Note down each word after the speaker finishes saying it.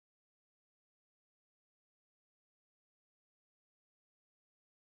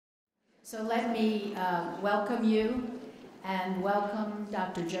So let me welcome you and welcome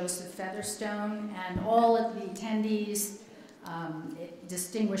Dr. Joseph Featherstone and all of the attendees,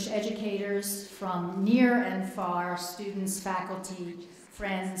 distinguished educators from near and far, students, faculty,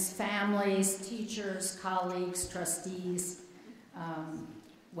 friends, families, teachers, colleagues, trustees.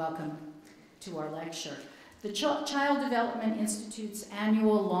 Welcome to our lecture. The Child Development Institute's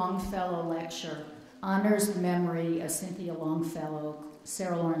annual Longfellow lecture honors the memory of Cynthia Longfellow,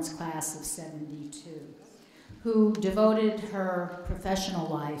 Sarah Lawrence class of '72, who devoted her professional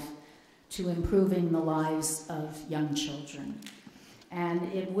life to improving the lives of young children.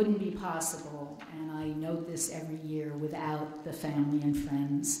 And it wouldn't be possible, and I note this every year, without the family and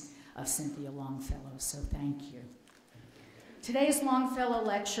friends of Cynthia Longfellow, so thank you. Today's Longfellow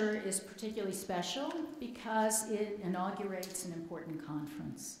lecture is particularly special because it inaugurates an important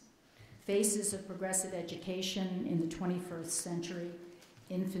conference, Faces of Progressive Education in the 21st Century,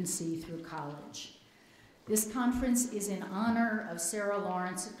 Infancy Through College. This conference is in honor of Sarah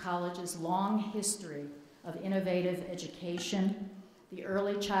Lawrence College's long history of innovative education, the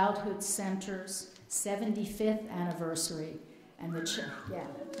Early Childhood Center's 75th anniversary, and the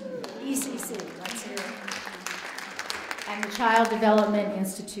ECC, let's hear it, and the Child Development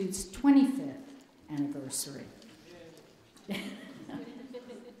Institute's 25th anniversary.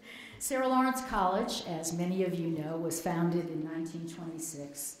 Sarah Lawrence College, as many of you know, was founded in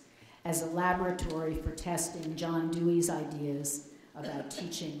 1926 as a laboratory for testing John Dewey's ideas about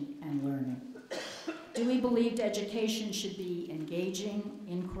teaching and learning. Dewey believed education should be engaging,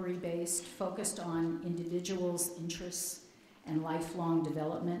 inquiry-based, focused on individuals' interests and lifelong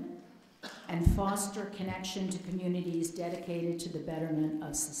development, and foster connection to communities dedicated to the betterment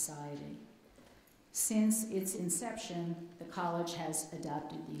of society. Since its inception, the college has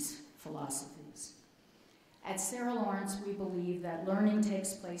adopted these philosophies. At Sarah Lawrence, we believe that learning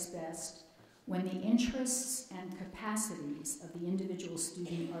takes place best when the interests and capacities of the individual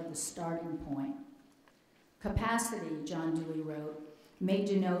student are the starting point. Capacity, John Dewey wrote, may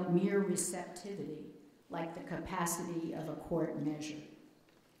denote mere receptivity, like the capacity of a quart measure.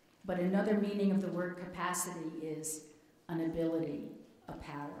 But another meaning of the word capacity is an ability, a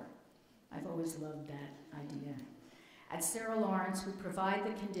power. I've always loved that idea. At Sarah Lawrence, we provide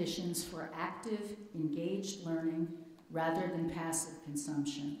the conditions for active, engaged learning rather than passive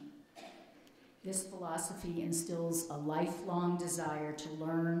consumption. This philosophy instills a lifelong desire to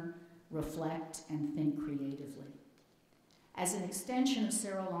learn, reflect, and think creatively. As an extension of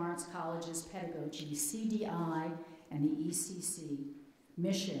Sarah Lawrence College's pedagogy, CDI and the ECC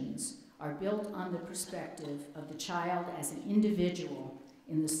missions are built on the perspective of the child as an individual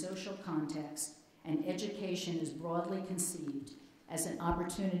in the social context, and education is broadly conceived as an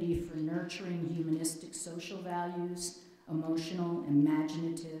opportunity for nurturing humanistic social values, emotional,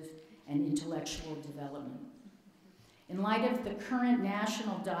 imaginative, and intellectual development. In light of the current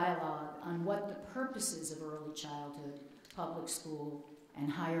national dialogue on what the purposes of early childhood, public school,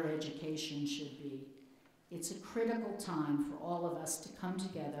 and higher education should be, it's a critical time for all of us to come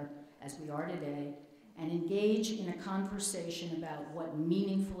together, as we are today, and engage in a conversation about what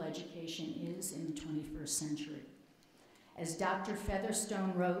meaningful education is in the 21st century. As Dr.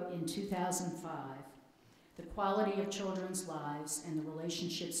 Featherstone wrote in 2005, the quality of children's lives and the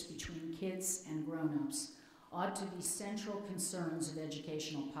relationships between kids and grown-ups ought to be central concerns of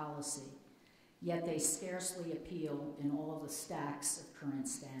educational policy, yet they scarcely appeal in all the stacks of current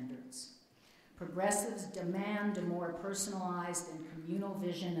standards. Progressives demand a more personalized and communal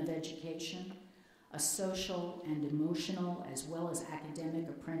vision of education, a social and emotional as well as academic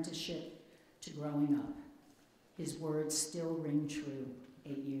apprenticeship to growing up. His words still ring true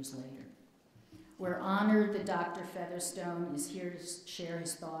 8 years later. We're honored that Dr. Featherstone is here to share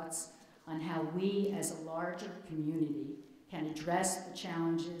his thoughts on how we as a larger community can address the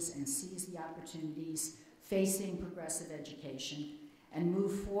challenges and seize the opportunities facing progressive education and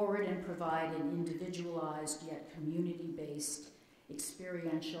move forward and provide an individualized yet community-based,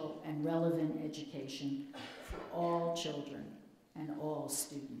 experiential and relevant education for all children and all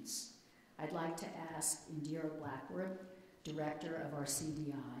students. I'd like to ask Indira Blackworth, director of our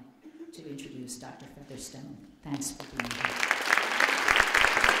CDI, to introduce Dr. Featherstone. Thanks for being here.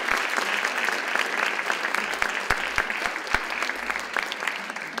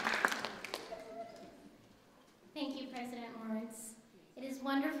 Thank you, President Lawrence. It is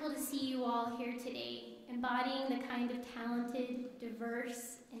wonderful to see you all here today, embodying the kind of talented,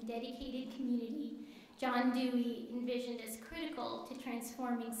 diverse, and dedicated community John Dewey envisioned as critical to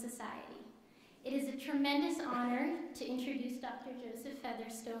transforming society. It is a tremendous honor to introduce Dr. Joseph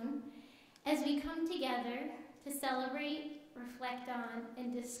Featherstone as we come together to celebrate, reflect on,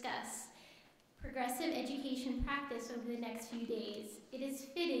 and discuss progressive education practice over the next few days, it is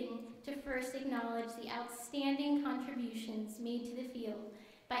fitting to first acknowledge the outstanding contributions made to the field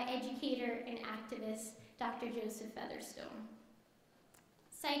by educator and activist Dr. Joseph Featherstone.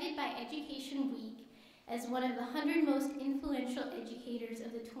 Cited by Education Week as one of the 100 most influential educators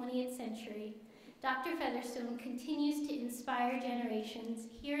of the 20th century, Dr. Featherstone continues to inspire generations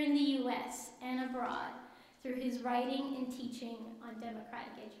here in the US and abroad through his writing and teaching on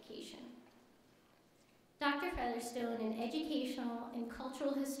democratic education. Dr. Featherstone, an educational and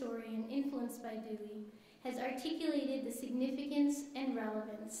cultural historian influenced by Dewey, has articulated the significance and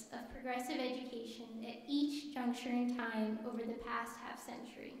relevance of progressive education at each juncture in time over the past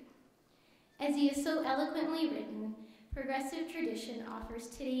half-century. As he has so eloquently written, progressive tradition offers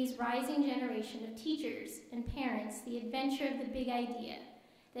today's rising generation of teachers and parents the adventure of the big idea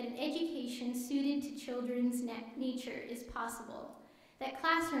that an education suited to children's nature is possible, that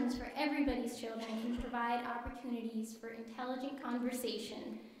classrooms for everybody's children can provide opportunities for intelligent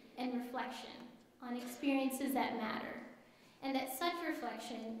conversation and reflection on experiences that matter, and that such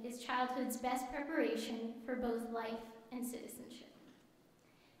reflection is childhood's best preparation for both life and citizenship.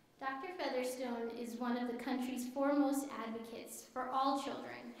 Dr. Featherstone is one of the country's foremost advocates for all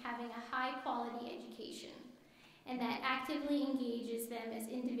children having a high-quality education, and that actively engages them as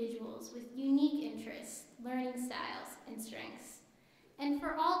individuals with unique interests, learning styles, and strengths, and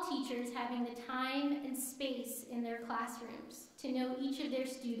for all teachers having the time and space in their classrooms to know each of their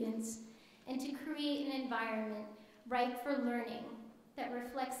students and to create an environment ripe for learning that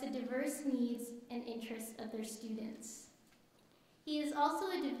reflects the diverse needs and interests of their students. He is also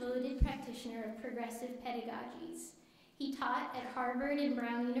a devoted practitioner of progressive pedagogies. He taught at Harvard and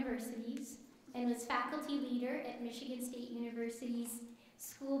Brown universities and was faculty leader at Michigan State University's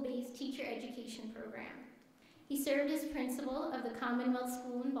school-based teacher education program. He served as principal of the Commonwealth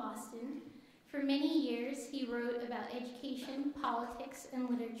School in Boston. For many years, he wrote about education, politics, and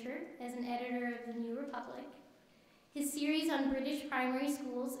literature as an editor of the New Republic. His series on British primary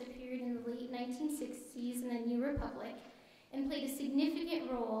schools appeared in the late 1960s in the New Republic and played a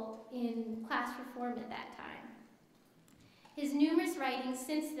significant role in class reform at that time. His numerous writings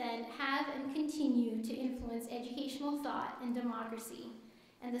since then have and continue to influence educational thought and democracy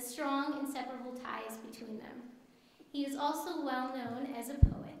and the strong, inseparable ties between them. He is also well known as a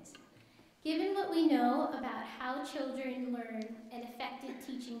poet. Given what we know about how children learn and effective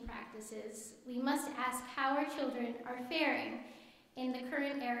teaching practices, we must ask how our children are faring in the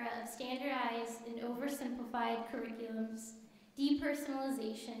current era of standardized and oversimplified curriculums,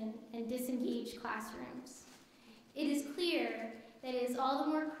 depersonalization, and disengaged classrooms. It is clear that it is all the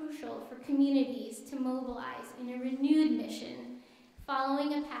more crucial for communities to mobilize in a renewed mission,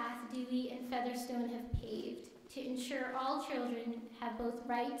 following a path Dewey and Featherstone have paved to ensure all children have both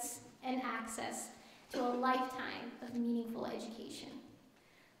rights and access to a lifetime of meaningful education.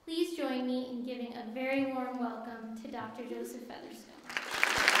 Please join me in giving a very warm welcome to Dr. Joseph Featherstone.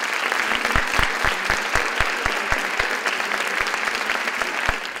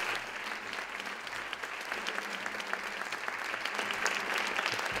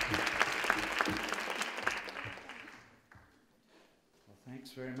 Well,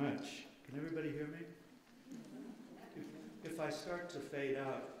 thanks very much. Can everybody hear me? If I start to fade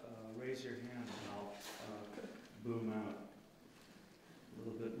out, raise your hand and I'll boom out a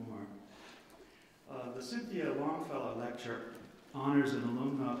little bit more. The Cynthia Longfellow Lecture honors an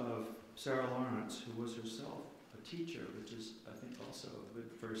alumna of Sarah Lawrence, who was herself a teacher, which is, I think, also a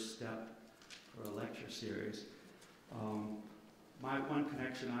good first step for a lecture series. My one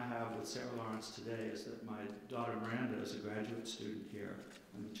connection I have with Sarah Lawrence today is that my daughter Miranda is a graduate student here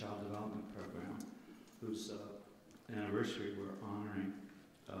in the Child Development Program, whose anniversary we're honoring.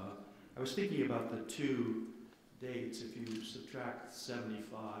 I was thinking about the two dates. If you subtract 75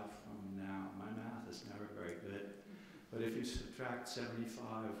 from now, my math is never very good, but if you subtract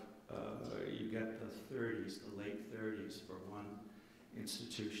 75, you get the 30s, the late 30s for one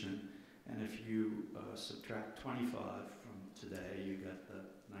institution, and if you subtract 25 from today, you get the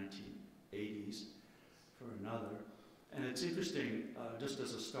 1980s for another. And it's interesting, just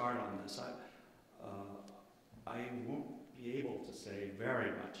as a start on this, I won't be able to say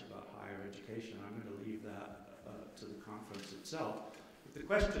very much about higher education. I'm going to leave that to the conference itself. But the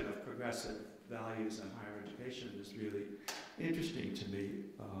question of progressive values in higher education is really interesting to me.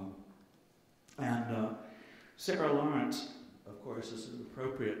 Sarah Lawrence, of course, is an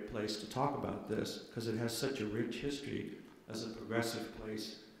appropriate place to talk about this because it has such a rich history as a progressive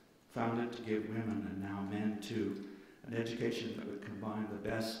place founded to give women, and now men too, an education that would combine the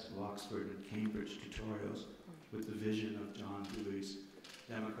best of Oxford and Cambridge tutorials with the vision of John Dewey's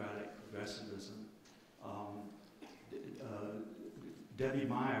democratic progressivism. Debbie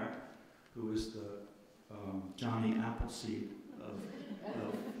Meyer, who is the Johnny Appleseed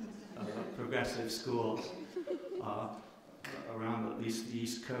of progressive schools around at least the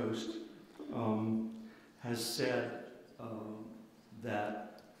East Coast, has said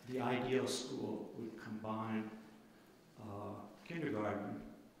that the ideal school would combine kindergarten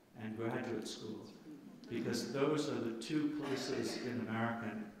and graduate school, because those are the two places in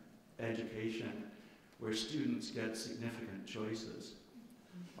American education where students get significant choices.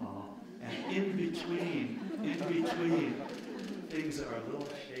 And in between, things are a little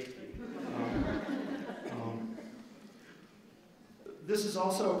shaky. This is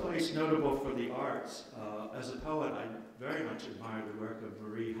also a place notable for the arts. As a poet, I very much admire the work of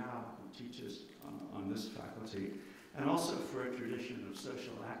Marie Howe, who teaches on this faculty, and also for a tradition of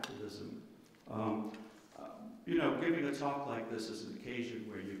social activism. You know, giving a talk like this is an occasion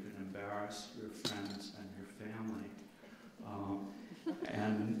where you can embarrass your friends and your family,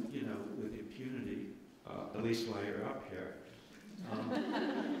 and, you know, with impunity, at least while you're up here.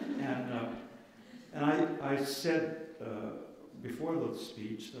 And I said before the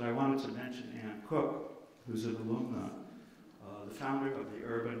speech that I wanted to mention Ann Cook, who's an alumna, the founder of the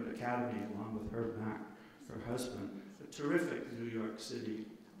Urban Academy, along with Herb Mack, her husband, a terrific New York City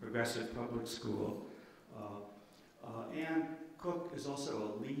progressive public school. Ann Cook is also a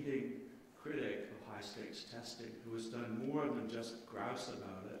leading critic of high-stakes testing, who has done more than just grouse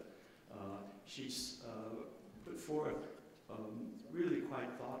about it. She's put forth really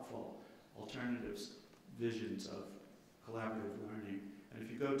quite thoughtful alternatives, visions of collaborative learning. And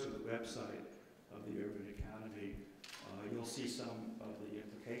if you go to the website of the Urban Academy, you'll see some of the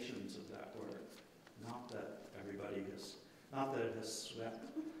implications of that work. Not that it has swept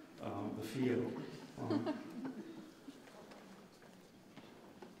the field.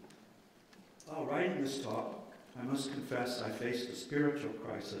 While writing this talk, I must confess I faced a spiritual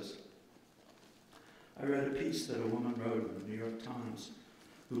crisis. I read a piece that a woman wrote in the New York Times,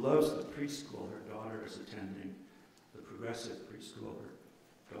 who loves the preschool her daughter is attending, the progressive preschool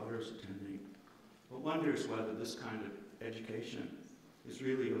her daughter is attending, but wonders whether this kind of education is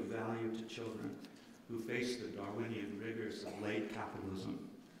really of value to children who face the Darwinian rigors of late capitalism.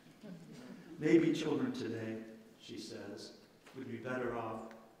 Maybe children today, she says, would be better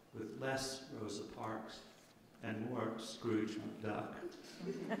off with less Rosa Parks and more Scrooge McDuck.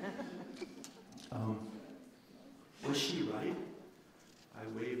 Was she right? I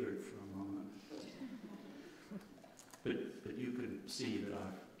wavered for a moment. But you can see that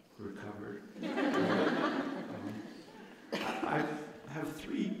I've recovered. I have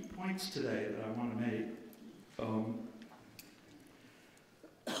 3 points today that I want to make.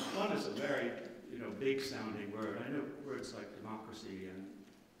 One is a very, big sounding word. I know words like democracy and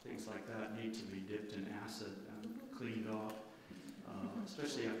things like that need to be dipped in acid and cleaned off,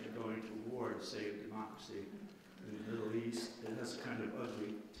 especially after going to war to save democracy in the Middle East. It has a kind of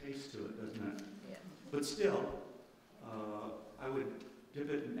ugly taste to it, doesn't it? Yeah. But still, I would dip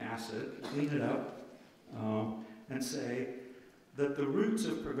it in acid, clean it up, and say that the roots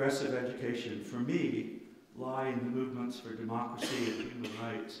of progressive education, for me, lie in the movements for democracy and human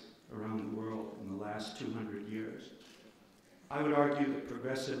rights around the world in the last 200 years. I would argue that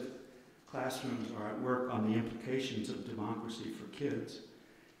progressive classrooms are at work on the implications of democracy for kids,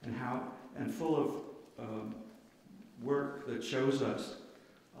 and full of work that shows us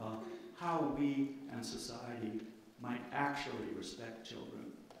how we and society might actually respect children.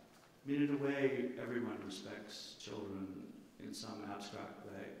 I mean, in a way, everyone respects children in some abstract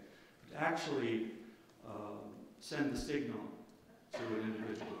way. But to actually send the signal to an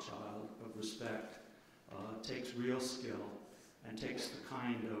individual child of respect takes real skill and takes the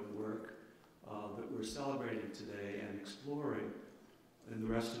kind of work that we're celebrating today and exploring in the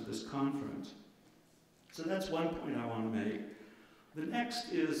rest of this conference. So that's one point I want to make. The next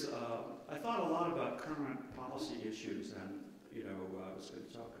is, I thought a lot about current policy issues, and I was going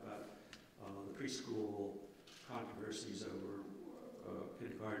to talk about the preschool controversies over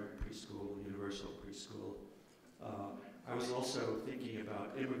kindergarten, preschool, universal preschool. I was also thinking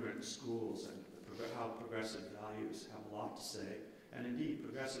about immigrant schools and how progressive values have a lot to say, and indeed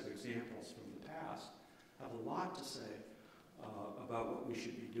progressive examples from the past have a lot to say about what we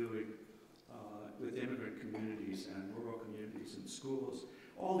should be doing with immigrant communities and rural communities and schools.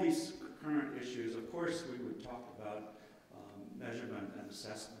 All these current issues, of course, we would talk about measurement and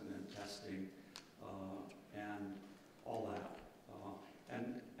assessment and testing and all that.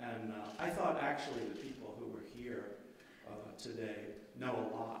 And I thought actually the people who were here today know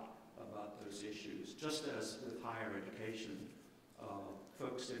a lot about those issues, just as with higher education.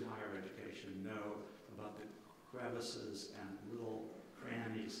 folks in higher education know about the crevices and little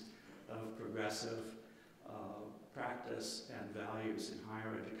crannies of progressive practice and values in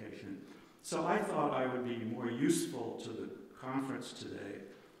higher education. So I thought I would be more useful to the conference today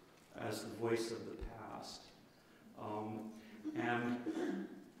as the voice of the past. And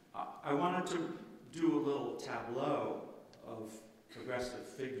I wanted to do a little tableau of progressive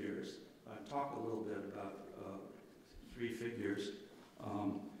figures. Talk a little bit about three figures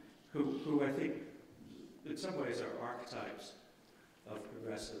who I think in some ways are archetypes of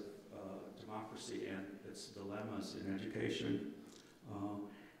progressive democracy and its dilemmas in education.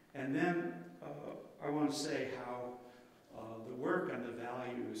 And then I want to say how the work and the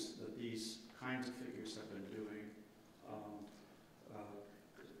values that these kinds of figures have been doing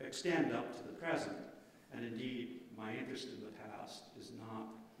extend up to the present. And indeed, my interest in the past is not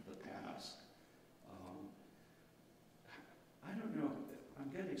the past. I don't know, I'm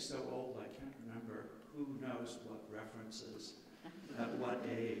getting so old I can't remember who knows what references at what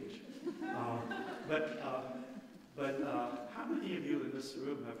age. But how many of you in this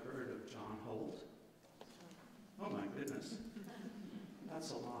room have heard of John Holt? Oh my goodness,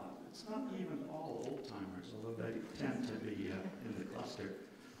 that's a lot. It's not even all old-timers, although they tend to be in the cluster.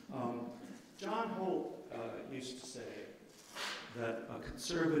 John Holt used to say that a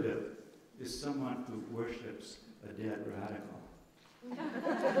conservative is someone who worships a dead radical.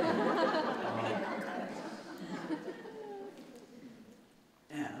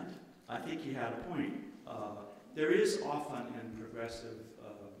 And I think he had a point. There is often in progressive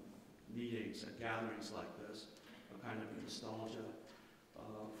meetings and gatherings like this a kind of nostalgia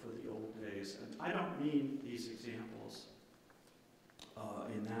for the old days. And I don't mean these examples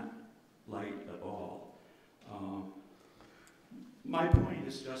in that light at all. My point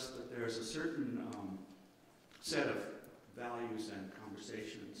is just that there's a certain set of values and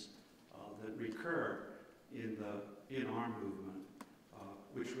conversations that recur in our movement,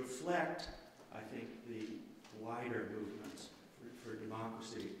 which reflect, I think, the wider movements for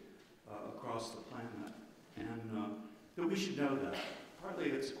democracy across the planet, and that we should know that. Partly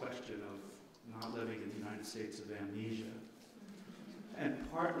it's a question of not living in the United States of amnesia, and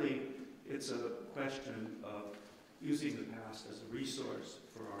partly it's a question of using the past as a resource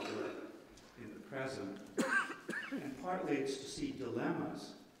for our work in the present, and partly it's to see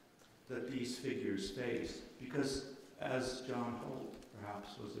dilemmas that these figures face, because as John Holt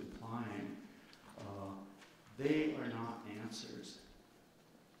perhaps was implying, they are not answers.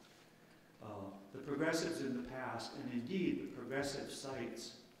 The progressives in the past, and indeed the progressive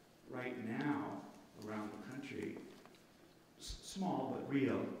sites right now around the country, small but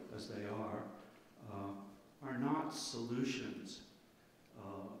real as they are not solutions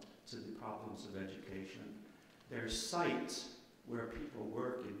to the problems of education. They're sites where people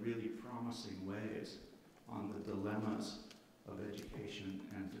work in really promising ways on the dilemmas of education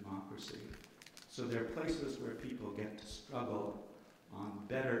and democracy. So they're places where people get to struggle on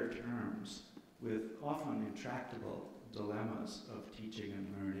better terms with often intractable dilemmas of teaching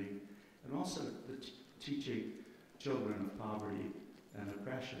and learning, and also teaching children of poverty and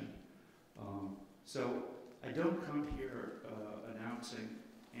oppression. So I don't come here announcing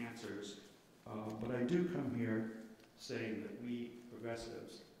answers, but I do come here saying that we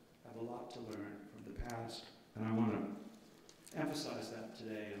progressives have a lot to learn from the past, and I want to emphasize that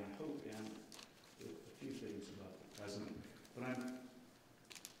today, and I hope end with a few things about the present. But I'm,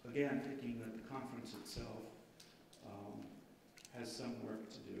 again, thinking that the conference itself has some work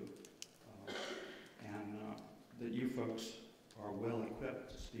to do, and that you folks are well equipped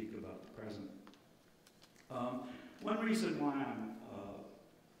to speak about the present. One reason why I'm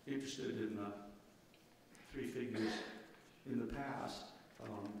interested in the three figures in the past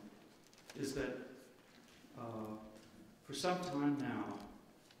is that for some time now,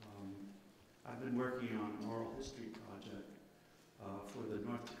 I've been working on an oral history project for the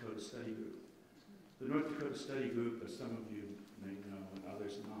North Dakota Study Group. The North Dakota Study Group, as some of you may know and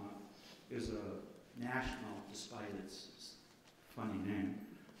others not, is a national, despite its funny name,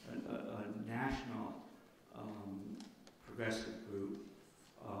 a national progressive group.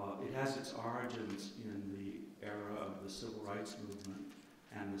 It has its origins in the era of the Civil Rights Movement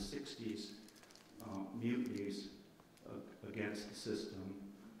and the 60s mutinies against the system,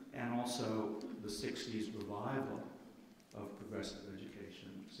 and also the 60s revival of progressive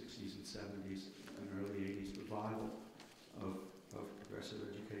education, 60s and 70s and early 80s revival of progressive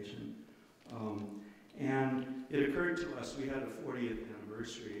education. And it occurred to us, we had a 40th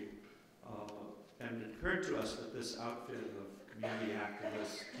anniversary, and it occurred to us that this outfit of community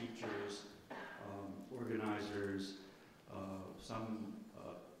activists, teachers, organizers, some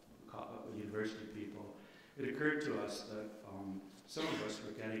it occurred to us that some of us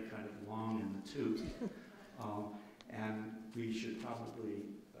were getting kind of long in the tooth, and we should probably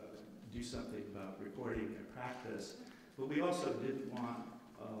do something about reporting their practice. But we also didn't want,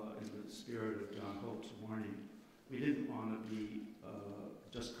 in the spirit of John Holt's warning, we didn't want to be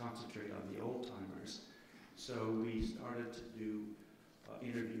just concentrate on the old timers. So we started to do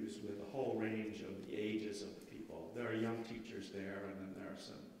interviews with a whole range of the ages of the people. There are young teachers there, and then there are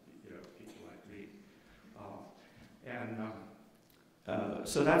some, people like me.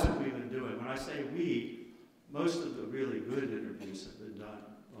 So that's what we've been doing. When I say we, most of the really good interviews have been done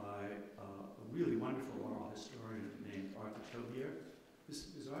by a really wonderful oral historian named Arthur Tobier.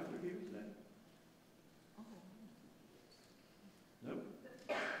 Is Arthur here today? Nope.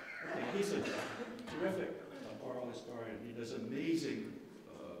 Okay, he's a terrific oral historian. He does amazing,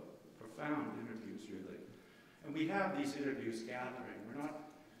 profound interviews, really. And we have these interviews gathering. We're not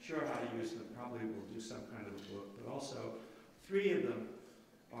sure how to use them. Probably we'll do some kind of a book. But also, 3 of them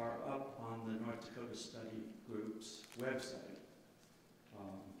are up on the North Dakota Study Group's website.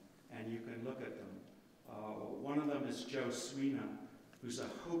 And you can look at them. One of them is Joe Sweeney, who's a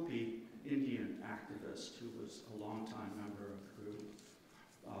Hopi Indian activist who was a longtime member of the group.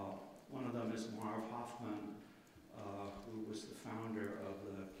 One of them is Marv Hoffman, who was the founder of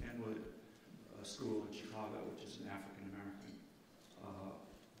the Kenwood School in Chicago, which is an African-American,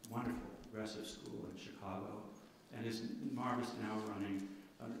 wonderful progressive school in Chicago. And Marv is now running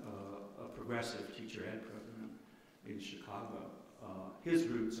a progressive teacher ed program in Chicago. His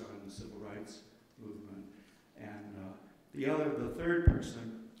roots are in the civil rights movement. And the third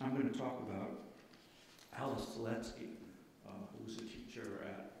person I'm going to talk about, Alice Seletsky, who was a teacher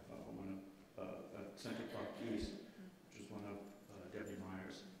at Central Park East, which was one of Debbie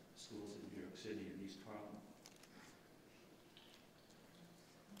Meyer's schools in New York City and East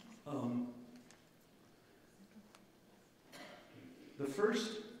Harlem. The first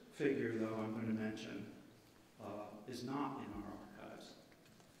figure, though, I'm going to mention is not in our archives.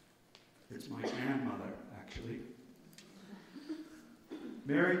 It's my grandmother, actually.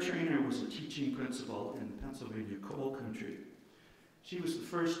 Mary Traynor was a teaching principal in Pennsylvania coal country. She was the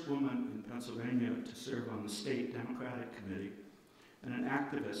first woman in Pennsylvania to serve on the state Democratic Committee and an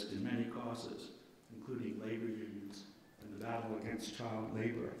activist in many causes, including labor unions and the battle against child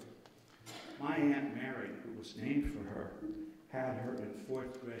labor. My Aunt Mary, who was named for her, had her in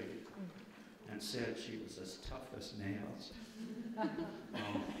 4th grade and said she was as tough as nails.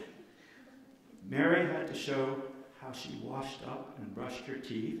 Mary had to show how she washed up and brushed her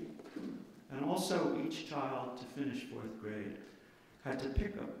teeth, and also each child to finish 4th grade had to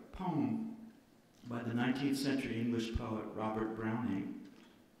pick a poem by the 19th century English poet Robert Browning,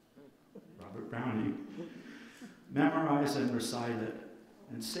 memorize and recite it,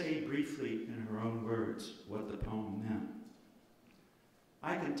 and say briefly in her own words what the poem meant.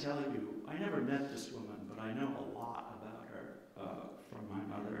 I can tell you, I never met this woman, but I know a lot about her from my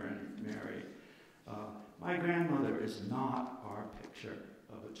mother and Mary. My grandmother is not our picture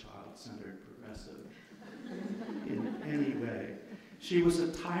of a child-centered progressive in any way. She was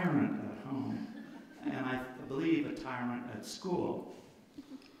a tyrant at home, and I believe a tyrant at school.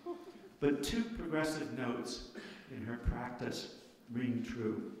 But 2 progressive notes in her practice ring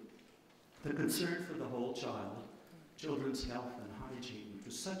true. The concern for the whole child, children's health and hygiene, which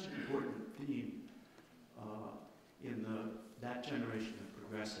was such an important theme in that generation of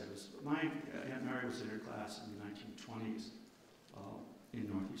progressives. My Aunt Mary was in her class in the 1920s in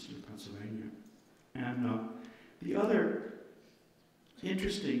northeastern Pennsylvania. And the other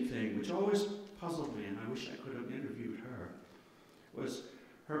interesting thing, which always puzzled me, and I wish I could have interviewed her, was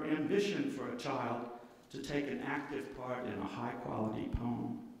her ambition for a child to take an active part in a high-quality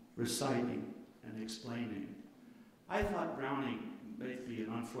poem, reciting and explaining. I thought Browning may be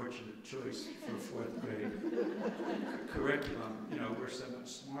an unfortunate choice for 4th grade curriculum. We're so much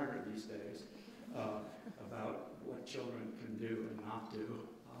smarter these days about what children can do and not do,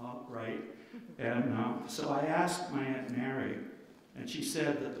 right? And so I asked my Aunt Mary, and she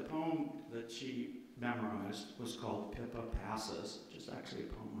said that the poem that she memorized was called Pippa Passes, which is actually a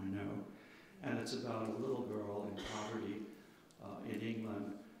poem I know. And it's about a little girl in poverty in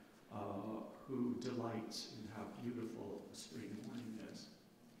England who delights in how beautiful a spring morning is.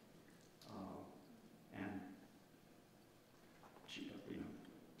 And she,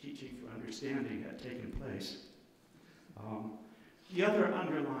 teaching for understanding had taken place. The other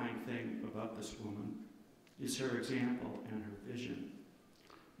underlying thing about this woman is her example and her vision.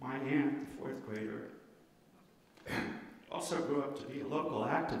 My aunt, the 4th grader, also grew up to be a local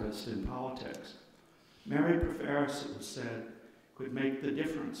activist in politics. Mary Preferis, it was said, could make the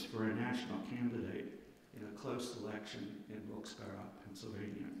difference for a national candidate in a close election in Wilkes-Barre,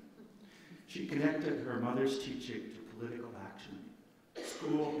 Pennsylvania. She connected her mother's teaching to political action.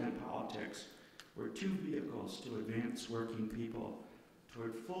 School and politics were two vehicles to advance working people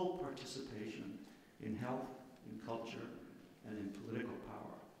toward full participation in health, in culture, and in political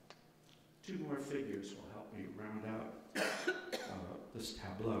power. Two more figures will help me round out this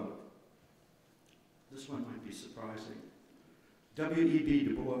tableau. This one might be surprising. W.E.B.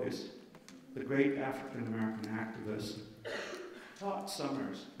 Du Bois, the great African-American activist, taught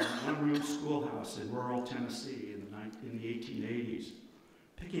summers in a one-room schoolhouse in rural Tennessee in the 1880s,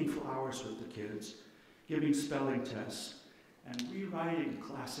 picking flowers with the kids, giving spelling tests, and rewriting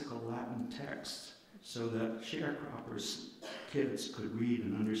classical Latin texts so that sharecroppers' kids could read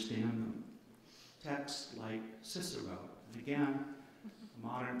and understand them. Texts like Cicero, and again, a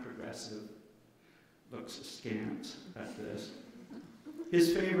modern progressive looks askance at this.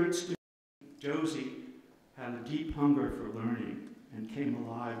 His favorite student, Josie, had a deep hunger for learning and came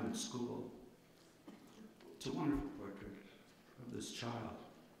alive in school. It's a wonderful portrait of this child.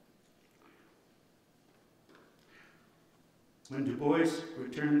 When Du Bois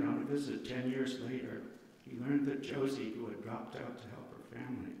returned on a visit 10 years later, he learned that Josie, who had dropped out to help her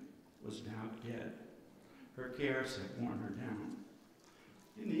family, was now dead. Her cares had worn her down.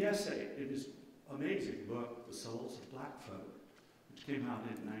 In the essay, in his amazing book, The Souls of Black Folk, which came out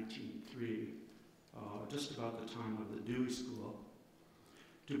in 1903, just about the time of the Dewey School,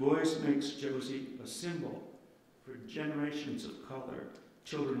 Du Bois makes Josie a symbol for generations of color,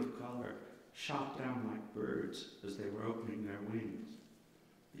 children of color, shot down like birds as they were opening their wings.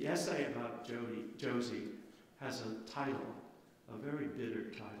 The essay about Josie has a title, a very bitter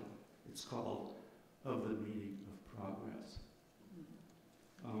title. It's called Of the Meaning of Progress.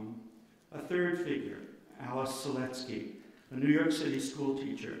 A third figure, Alice Seletsky, a New York City school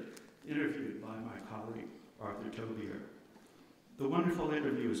teacher, interviewed by my colleague, Arthur Tobier. The wonderful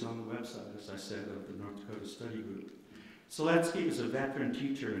interview is on the website, as I said, of the North Dakota Study Group. Seletsky is a veteran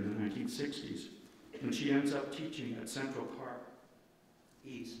teacher in the 1960s, and she ends up teaching at Central Park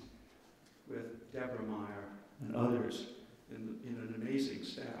East with Deborah Meyer and others in an amazing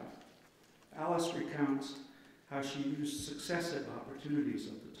staff. Alice recounts how she used successive opportunities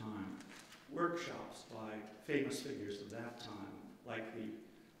of the time, workshops by famous figures of that time, like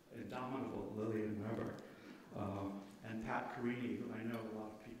the indomitable Lillian Weber, and Pat Carini, who I know a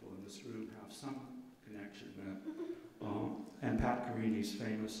lot of people in this room have some connection with, and Pat Carini's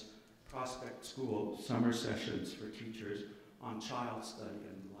famous Prospect School summer sessions for teachers on child study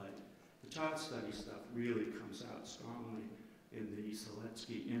and the like. The child study stuff really comes out strongly in the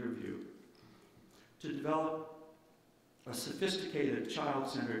Seletsky interview. To develop a sophisticated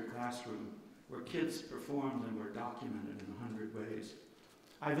child-centered classroom where kids performed and were documented in 100 ways.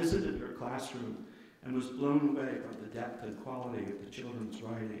 I visited her classroom and was blown away by the depth and quality of the children's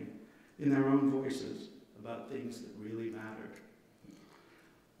writing in their own voices about things that really mattered.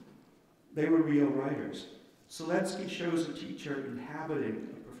 They were real writers. Seletsky shows a teacher inhabiting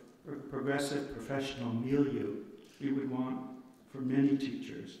a progressive professional milieu we would want for many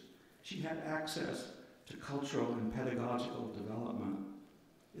teachers. She had access to cultural and pedagogical development.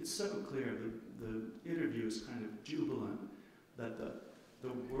 It's so clear, the interview is kind of jubilant that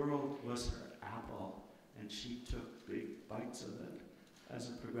the world was her apple and she took big bites of it as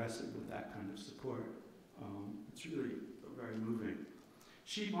a progressive with that kind of support. It's really very moving.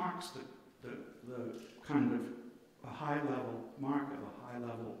 She marks the kind of a mark of a high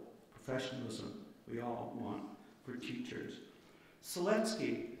level professionalism we all want for teachers.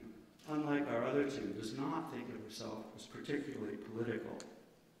 Seletsky, unlike our other two, does not think of herself as particularly political.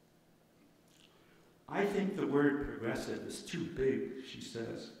 I think the word progressive is too big, she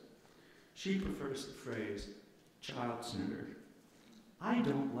says. She prefers the phrase child-centered. I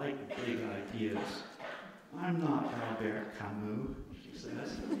don't like big ideas. I'm not Albert Camus, she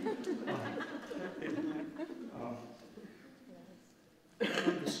says.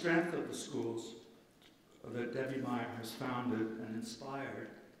 The strength of the schools that Debbie Meyer has founded and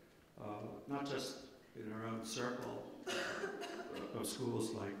inspired, not just in her own circle of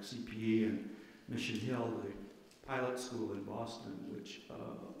schools like CPE and Mission Hill, the pilot school in Boston, which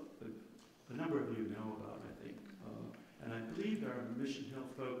a number of you know about, I think. And I believe there are Mission Hill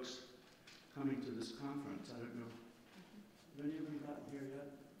folks coming to this conference. I don't know. Have any of them gotten here yet?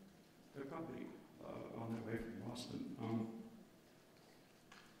 They're probably on their way from Boston.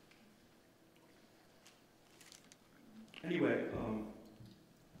 Anyway,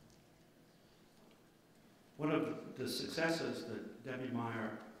 one of the successes that Debbie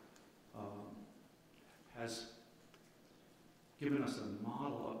Meyer has given us a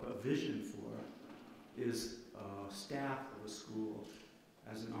model of a vision for is staff of a school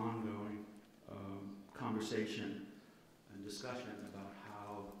as an ongoing conversation and discussion about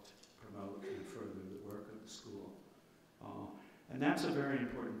how to promote and further the work of the school. And that's a very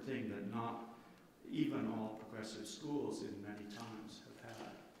important thing that not even all progressive schools in many times have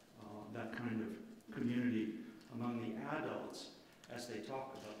had, that kind of community among the adults as they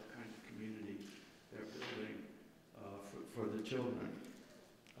talk about the kind of community they're building for the children.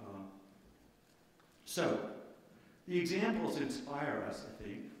 So, the examples inspire us, I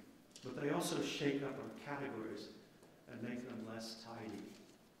think, but they also shake up our categories and make them less tidy.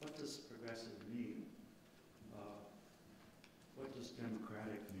 What does progressive mean? What does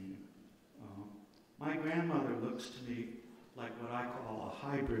democratic mean? My grandmother looks to me like what I call a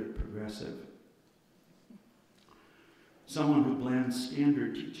hybrid progressive. Someone who blends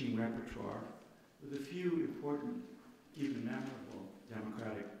standard teaching repertoire with a few important, even memorable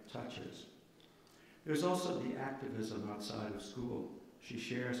democratic touches. There's also the activism outside of school she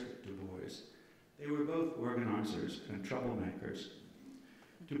shares with Du Bois. They were both organizers and troublemakers.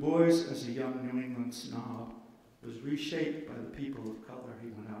 Du Bois, as a young New England snob, was reshaped by the people of color he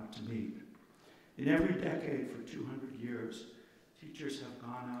went out to meet. In every decade for 200 years, teachers have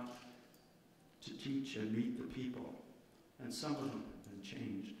gone out to teach and meet the people, and some of them have been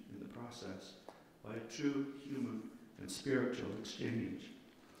changed in the process by a true human and spiritual exchange.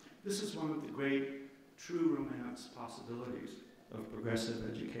 This is one of the great true romance possibilities of progressive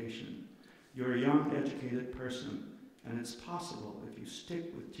education. You're a young, educated person, and it's possible, if you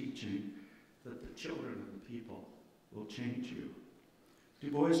stick with teaching, that the children of the people will change you. Du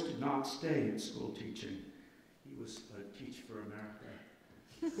Bois did not stay in school teaching. He was a Teach for America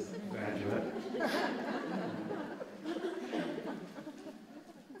graduate.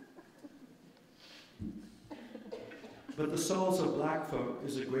 But The Souls of Black Folk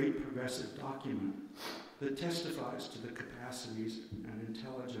is a great progressive document that testifies to the capacities and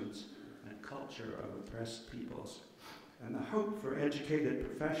intelligence and culture of oppressed peoples, and the hope for educated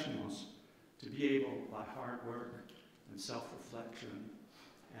professionals to be able, by hard work and self-reflection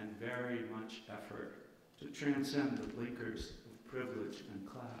and very much effort, to transcend the blinkers of privilege and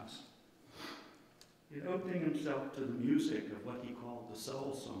class. In opening himself to the music of what he called the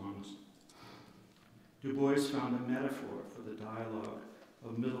soul songs, Du Bois found a metaphor for the dialogue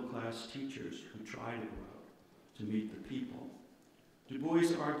of middle-class teachers who try to go out to meet the people. Du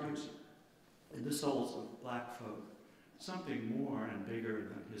Bois argues in The Souls of Black Folk something more and bigger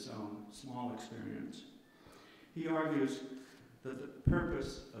than his own small experience. He argues that the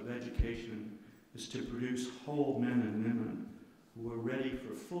purpose of education is to produce whole men and women who are ready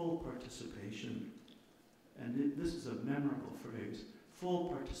for full participation, and this is a memorable phrase, full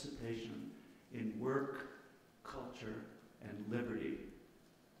participation in work, culture, and liberty,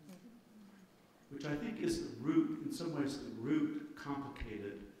 which I think is the root, in some ways the root,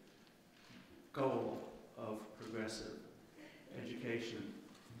 complicated goal of progressive education.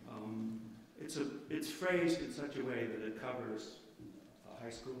 It's phrased in such a way that it covers high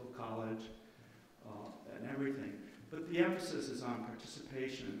school, college, and everything. But the emphasis is on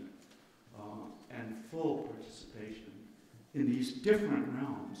participation and full participation in these different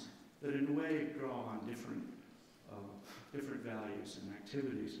realms that in a way draw on different values and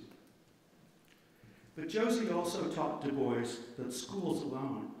activities. But Josie also taught Du Bois that schools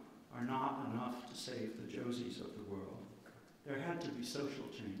alone are not enough to save the Josies of the world. There had to be social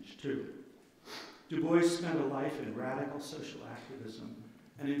change, too. Du Bois spent a life in radical social activism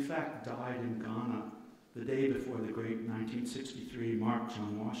and in fact died in Ghana the day before the great 1963 March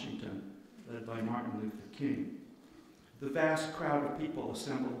on Washington, led by Martin Luther King. The vast crowd of people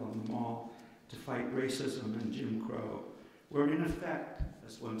assembled on the Mall to fight racism and Jim Crow were in effect,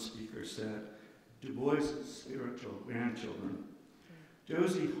 as one speaker said, Du Bois' spiritual grandchildren.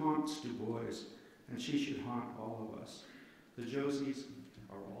 Josie haunts Du Bois, and she should haunt all of us. The Josies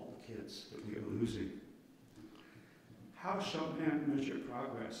are all the kids that we are losing. How shall man measure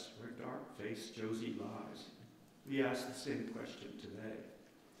progress where dark-faced Josie lies? We ask the same question today.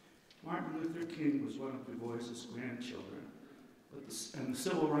 Martin Luther King was one of Du Bois' grandchildren, and the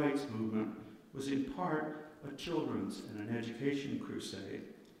civil rights movement was in part a children's and an education crusade.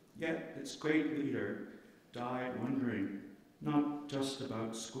 Yet its great leader died wondering not just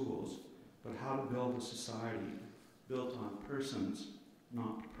about schools, but how to build a society built on persons,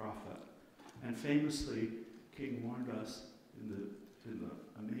 not profit. And famously, King warned us in the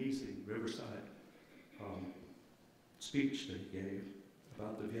amazing Riverside speech that he gave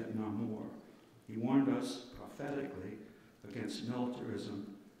about the Vietnam War. He warned us prophetically against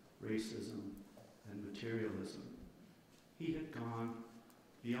militarism, racism, and materialism. He had gone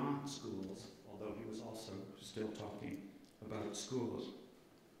beyond schools, although he was also still talking about schools.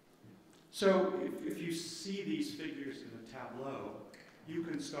 So if you see these figures in a tableau, you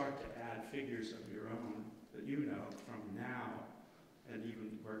can start to add figures of your own that you know from now, and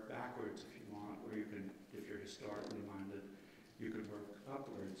even work backwards if you want, or you can, if you're historically minded, you could work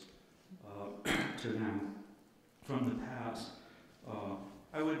upwards to now. From the past,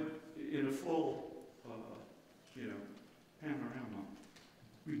 I would, in a full, panorama,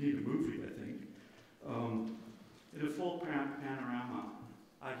 we need a movie, I think. In a full panorama,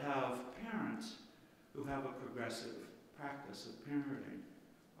 I'd have parents who have a progressive practice of parenting.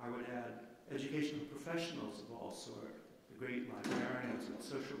 I would add educational professionals of all sorts, the great librarians and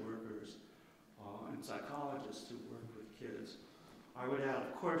social workers and psychologists who work with kids. I would add,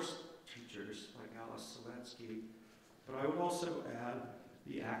 of course, teachers like Alice Seletsky, but I would also add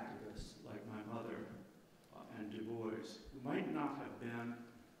the activists like my mother and Du Bois, who might not have been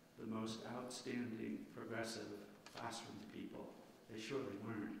the most outstanding progressive classroom people. They surely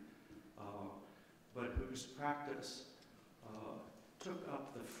weren't. But whose practice took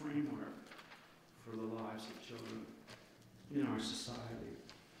up the framework for the lives of children in our society.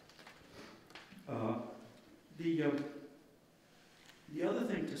 The other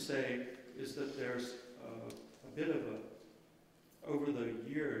thing to say is that there's a bit of a, over the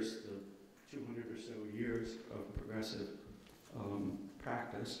years, the 200 or so years of progressive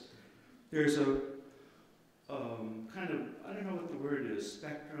practice, there's a kind of, I don't know what the word is,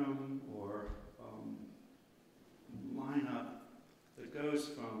 spectrum or lineup that goes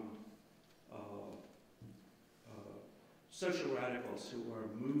from social radicals who are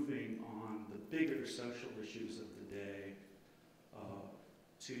moving on the bigger social issues of the day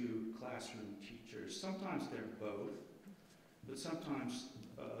to classroom teachers. Sometimes they're both, but sometimes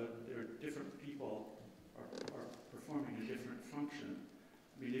they're different people are performing a different function.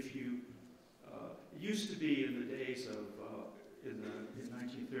 I mean, if you, it used to be in the days of, in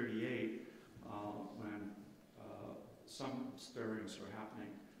 1938, when some stirrings were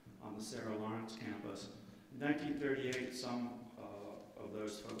happening on the Sarah Lawrence campus. In 1938, some of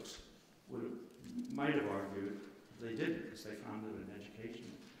those folks might have argued, they didn't because they founded an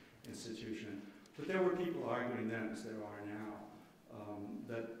education institution, but there were people arguing then, as there are now,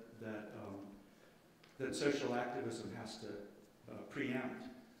 that social activism has to preempt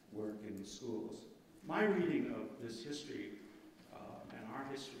work in the schools. My reading of this history and our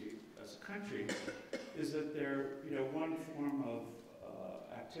history as a country is that there, one form of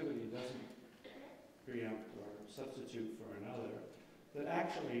activity doesn't preempt or substitute for another. That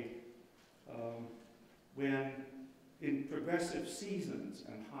actually, when in progressive seasons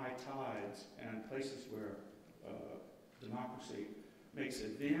and high tides and places where democracy makes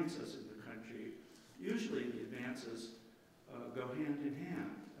advances in the country, usually the advances go hand in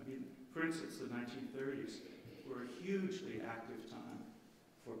hand. I mean, for instance, the 1930s were a hugely active time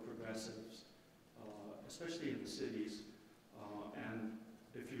for progressives, especially in the cities. And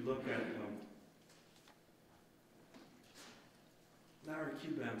if you look at Larry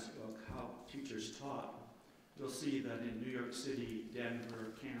Cuban's book, How Teachers Taught, you'll see that in New York City,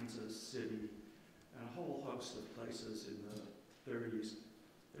 Denver, Kansas City, and a whole host of places in the 30s,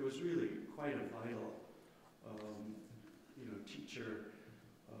 there was really quite a vital teacher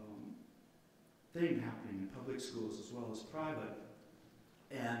thing happening in public schools as well as private.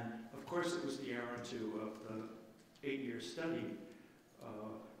 And of course it was the era too of the 8-year study,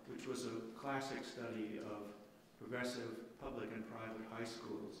 which was a classic study of progressive public and private high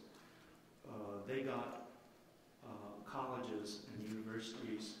schools. They got colleges and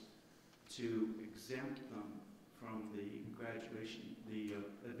universities to exempt them from the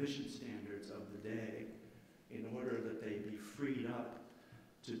admission standards of the day in order that they be freed up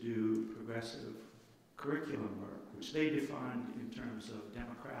to do progressive curriculum work, which they defined in terms of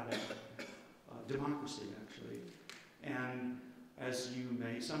democracy actually. And as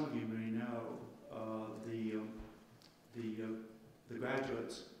some of you may know, the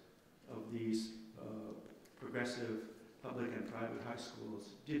graduates of these progressive public and private high schools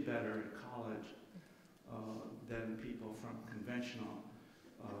did better in college than people from conventional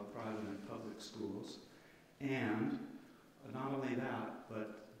private and public schools. And not only that,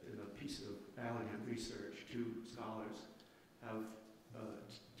 but in a piece of elegant research, 2 scholars have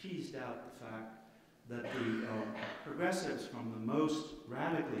teased out the fact that the progressives from the most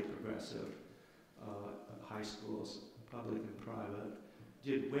radically progressive high schools, public and private,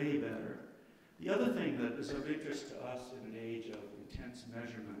 did way better. The other thing that is of interest to us in an age of intense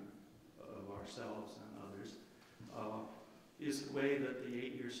measurement of ourselves and others is the way that the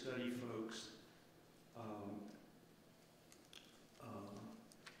 8-year study folks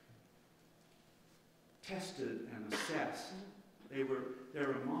tested and assessed.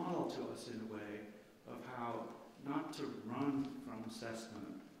 They're a model to us in a way of how not to run from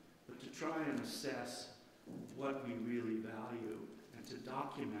assessment, but to try and assess what we really value and to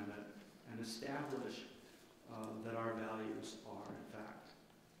document it and establish that our values are, in fact,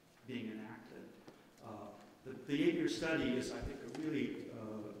 being enacted. The 8-year study is, I think, a really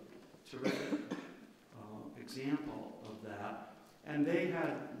terrific example of that. And they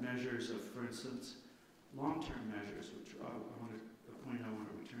had measures of, for instance, long-term measures, which a point I want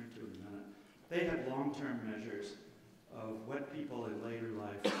to return to in a minute. They had long-term measures of what people in later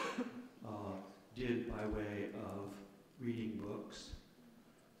life did by way of reading books,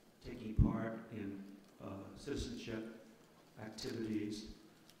 taking part in citizenship activities,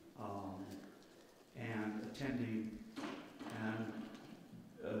 and attending and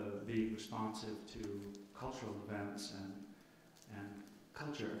being responsive to cultural events and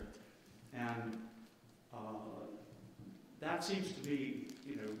culture. And that seems to be,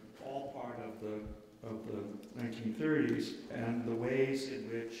 all part of the 1930s, and the ways in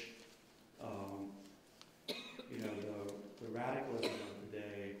which, the radicalism of the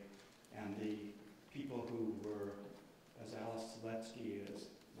day and the people who were, as Alice Seletsky is,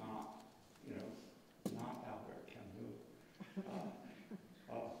 not Albert Camus,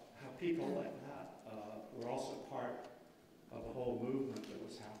 how people like that were also part of the whole movement that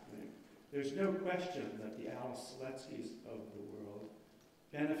was happening. There's no question that the Alice Seletskys of the world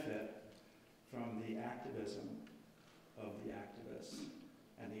benefit from the activism of the activists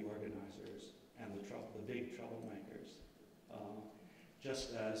and the organizers and the big troublemakers,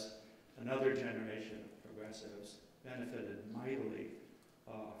 just as another generation of progressives benefited mightily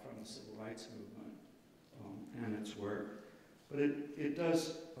from the civil rights movement and its work. But it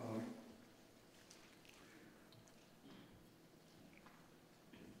does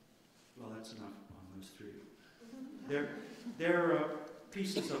well, that's enough on those three. There are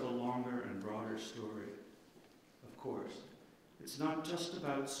pieces of a longer and broader story, of course. It's not just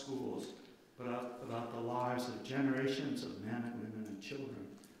about schools, but about the lives of generations of men and women and children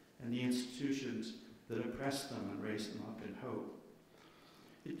and the institutions that oppress them and raise them up in hope.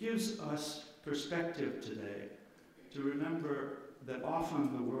 It gives us perspective today to remember that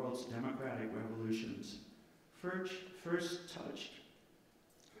often the world's democratic revolutions first touched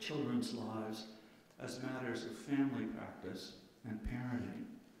children's lives as matters of family practice and parenting.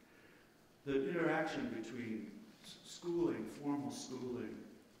 The interaction between schooling, formal schooling,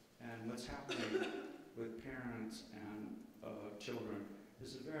 and what's happening with parents and children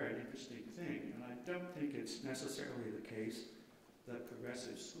is a very interesting thing. And I don't think it's necessarily the case that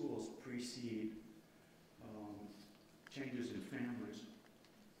progressive schools precede changes in families.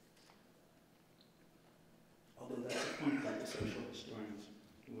 Although that's a point that the social historians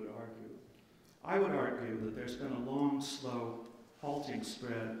would argue. I would argue that there's been a long, slow, halting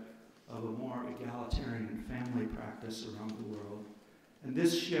spread of a more egalitarian family practice around the world. And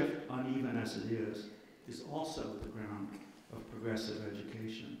this shift, uneven as it is also the ground of progressive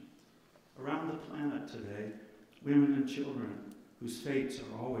education. Around the planet today, women and children, whose fates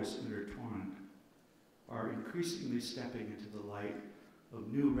are always intertwined, are increasingly stepping into the light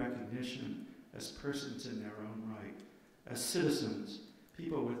of new recognition as persons in their own right, as citizens,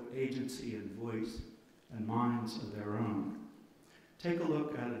 people with agency and voice and minds of their own. Take a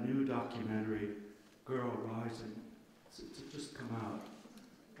look at a new documentary, Girl Rising. It's just come out,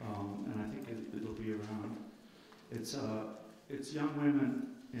 and I think it'll be around. It's young women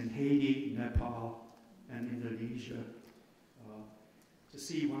in Haiti, Nepal, and Indonesia to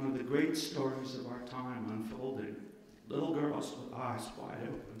see one of the great stories of our time unfolding. Little girls with eyes wide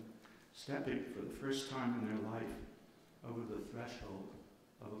open, stepping for the first time in their life over the threshold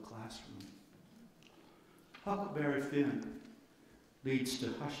of a classroom. Huckleberry Finn leads to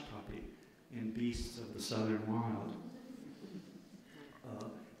Hush Puppy in Beasts of the Southern Wild.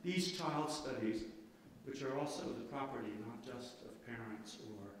 These child studies, which are also the property not just of parents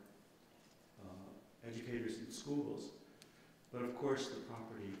or educators in schools, but of course the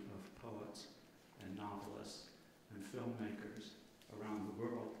property of poets and novelists and filmmakers around the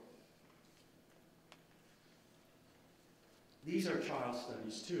world. These are child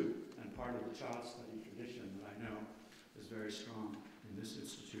studies too, and part of the child study tradition that I know is very strong in this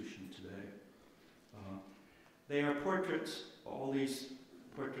institution today. They are portraits, all these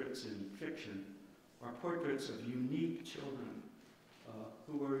portraits in fiction, are portraits of unique children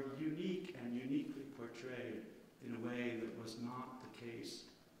who are unique and uniquely portrayed in a way that was not the case,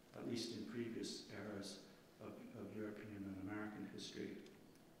 at least in previous eras of European and American history,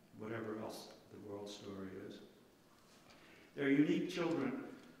 whatever else the world story is. They're unique children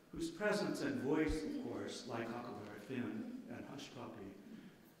whose presence and voice, of course, like Huckleberry Finn and Hush Puppy,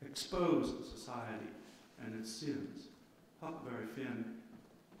 expose society and its sins. Huckleberry Finn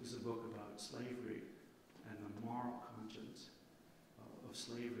is a book about slavery and the moral conscience of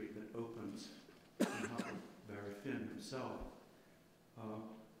slavery that opens in Huckleberry Finn himself.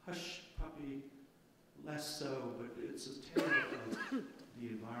 Hush Puppy, less so, but it's a tale of the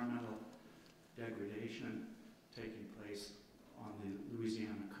environmental degradation taking place on the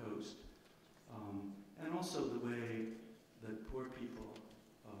Louisiana coast, and also the way that poor people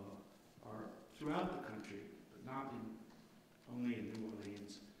are throughout the country, but not only in New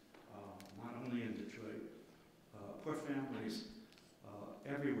Orleans, not only in Detroit. Poor families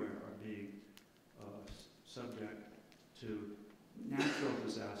everywhere are being subject to natural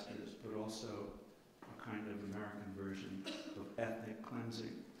disasters, but also a kind of American version of ethnic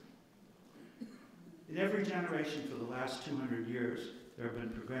cleansing. In every generation for the last 200 years, there have been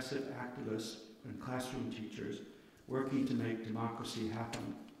progressive activists and classroom teachers working to make democracy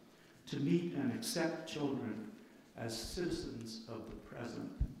happen, to meet and accept children as citizens of the present.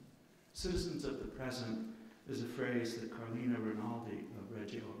 Citizens of the present is a phrase that Carlina Rinaldi of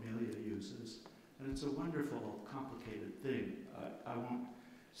Reggio Emilia uses, and it's a wonderful, complicated thing. I won't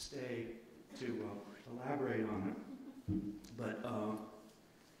stay to elaborate on it, but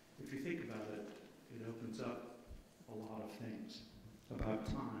if you think about it, it opens up a lot of things about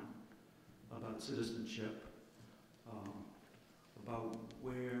time, about citizenship, about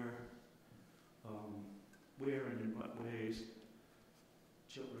where and in what ways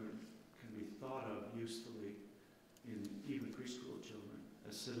children can be thought of usefully in even preschool children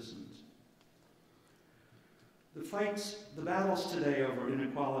as citizens. The battles today over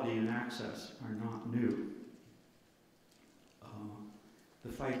inequality and access are not new.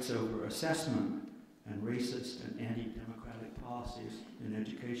 The fights over assessment and racist and anti-democratic policies in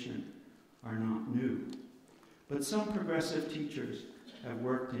education are not new. But some progressive teachers have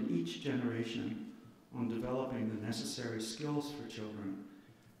worked in each generation on developing the necessary skills for children,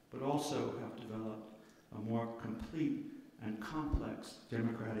 but also have developed a more complete and complex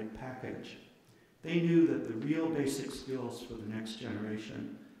democratic package. They knew that the real basic skills for the next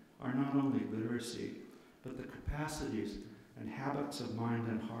generation are not only literacy, but the capacities and habits of mind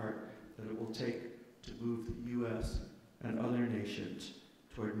and heart that it will take to move the U.S. and other nations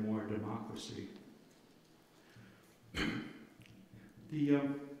toward more democracy.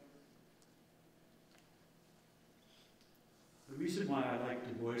 The reason why I like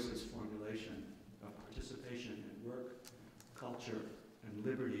Du Bois's formulation of participation in work, culture, and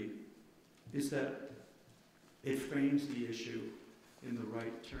liberty is that it frames the issue in the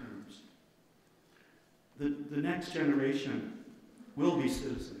right terms. The next generation will be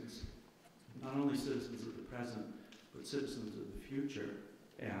citizens, not only citizens of the present, but citizens of the future,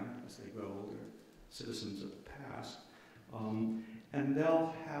 and, as they grow older, citizens of the past. And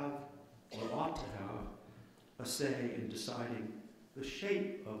they'll have, or ought to have, a say in deciding the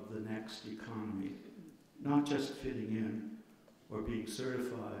shape of the next economy, not just fitting in or being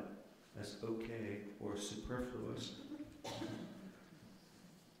certified as okay or superfluous.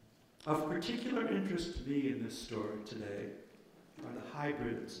 Of particular interest to me in this story today are the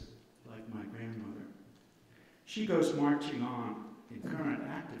hybrids like my grandmother. She goes marching on in current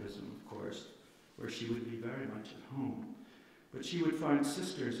activism, of course, where she would be very much at home, but she would find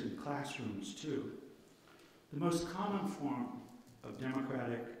sisters in classrooms too. The most common form of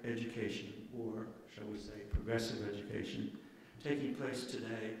democratic education, or shall we say progressive education, taking place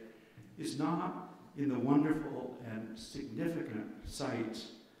today is not in the wonderful and significant sites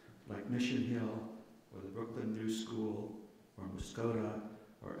like Mission Hill, or the Brooklyn New School, or Muscota,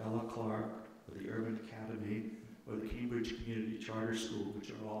 or Ella Clark, or the Urban Academy, or the Cambridge Community Charter School,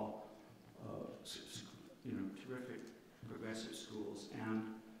 which are all terrific progressive schools, and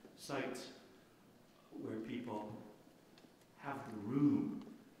sites where people have the room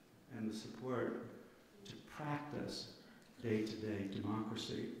and the support to practice day-to-day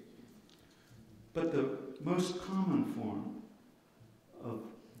democracy. But the most common form of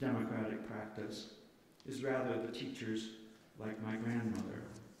democratic practice is rather the teachers like my grandmother,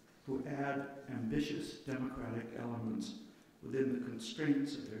 who add ambitious democratic elements within the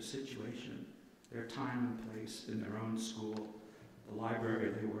constraints of their situation, their time and place in their own school, the library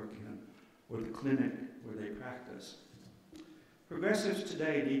they work in, or the clinic where they practice. Progressives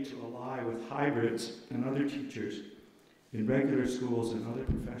today need to ally with hybrids and other teachers in regular schools and other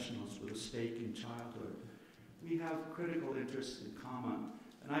professionals with a stake in childhood. We have critical interests in common,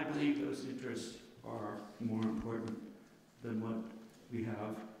 and I believe those interests are more important than what we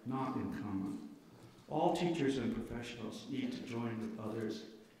have not in common. All teachers and professionals need to join with others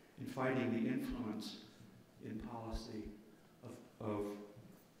in fighting the influence in policy of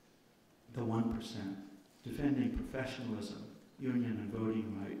the 1%, defending professionalism, union and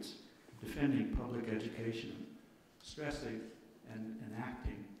voting rights, defending public education, stressing and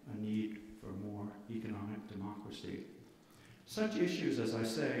enacting a need for more economic democracy. Such issues, as I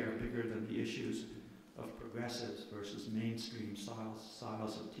say, are bigger than the issues of progressives versus mainstream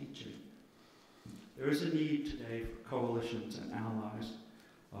styles of teaching. There is a need today for coalitions and allies.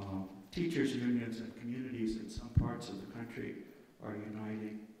 Teachers' unions and communities in some parts of the country are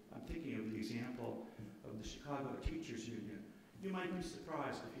uniting. I'm thinking of the example of the Chicago Teachers Union. You might be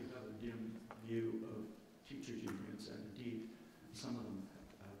surprised if you have a dim view of teachers' unions, and indeed some of them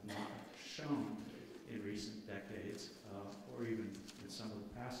have not shown in recent decades, or even in some of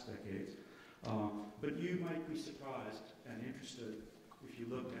the past decades. But you might be surprised and interested if you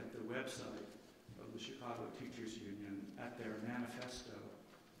look at the website of the Chicago Teachers Union, at their manifesto.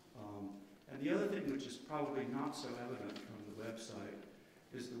 And the other thing which is probably not so evident from the website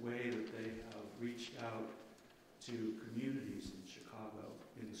is the way that they have reached out to communities in Chicago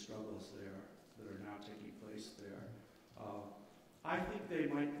in the struggles there that are now taking place there. I think they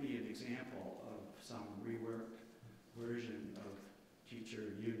might be an example of some reworked version of teacher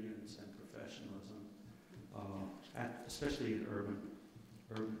unions and professionalism, especially in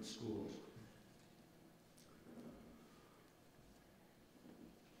urban schools.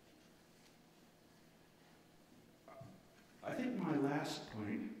 I think my last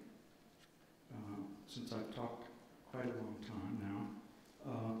point, since I've talked quite a long time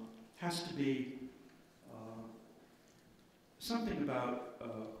now, has to be something about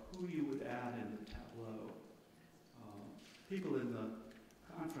who you would add in the tableau. People in the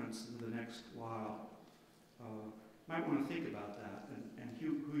conference in the next while might want to think about that and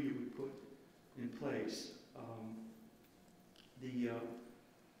who you would put in place.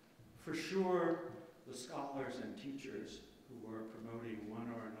 For sure, the scholars and teachers who are promoting one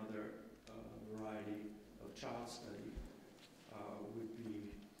or another variety of child study would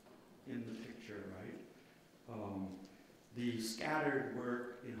be in the picture, right? The scattered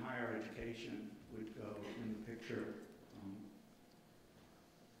work in higher education would go in the picture.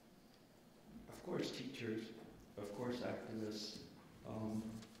 Of course, teachers, of course, activists.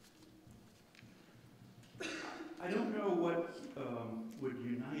 I don't know what would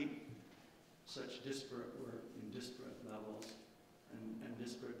unite such disparate work in disparate levels and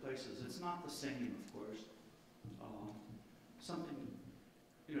disparate places. It's not the same, of course. Something,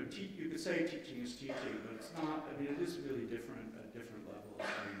 you could say teaching is teaching, but it's not. I mean, it is really different at different levels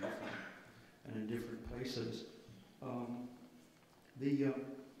and in different places.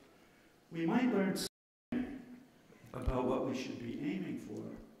 We might learn something about what we should be aiming for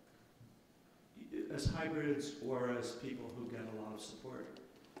as hybrids or as people who get a lot of support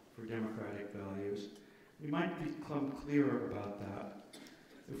for democratic values. We might become clearer about that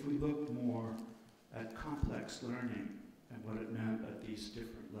if we look more at complex learning and what it meant at these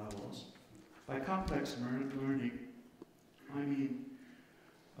different levels. By complex learning, I mean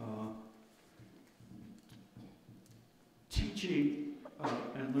teaching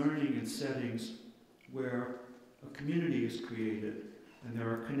and learning in settings where a community is created and there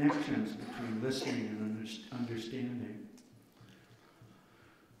are connections between listening and understanding,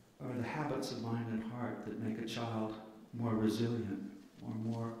 are the habits of mind and heart that make a child more resilient or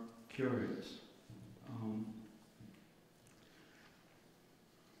more curious.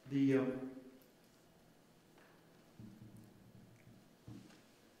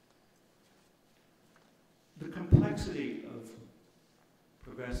 The complexity of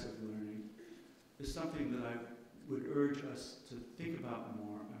progressive learning is something that I would urge us to think about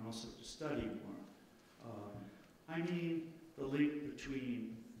more and also to study more. I mean the link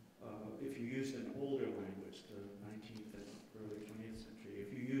between, if you used an older language, the 19th and early 20th century,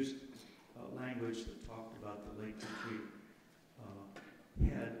 if you used language that talked about the link between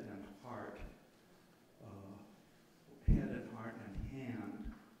head and heart and hand,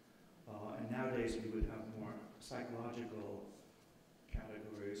 and nowadays we would have more psychological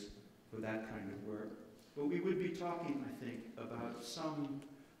categories for that kind of work. But we would be talking, I think, about some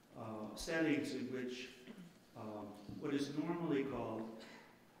settings in which what is normally called,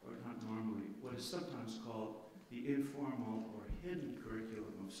 or not normally, what is sometimes called the informal or hidden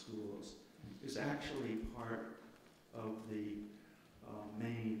curriculum of schools is actually part of the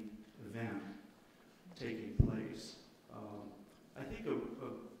main event taking place. I think a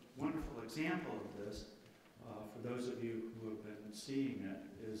wonderful example of this, for those of you who have been seeing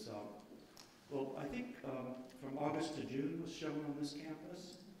it, is, well, I think from August to June was shown on this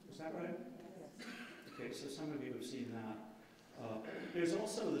campus. Is that right? Okay, so some of you have seen that. There's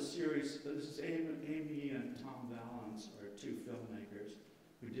also the series, this is Amy and Tom Valens are two filmmakers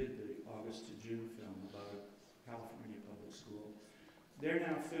who did the August to June film about California public school. They're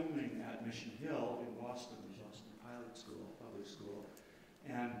now filming at Mission Hill in Boston, the Boston Pilot School, public school.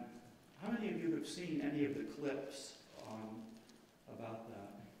 And how many of you have seen any of the clips about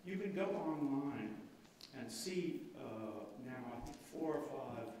that? You can go online and see now, I think, 4 or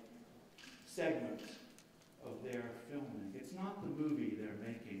 5 segments of their filming. It's not the movie they're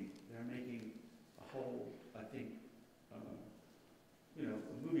making. They're making a whole, I think,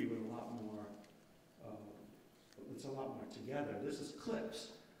 a movie with a lot more, it's a lot more together. This is clips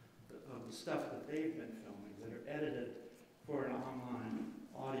of the stuff that they've been filming that are edited for an online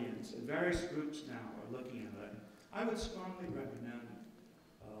audience. And various groups now are looking at it. I would strongly recommend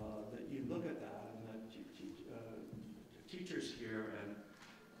that you look at that and that teachers here, and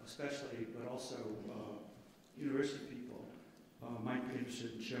especially, but also university people might be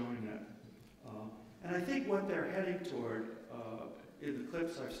interested in showing it. And I think what they're heading toward in the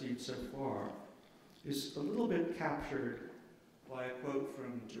clips I've seen so far is a little bit captured by a quote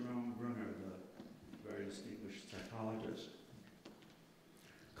from Jerome Bruner, the very distinguished psychologist.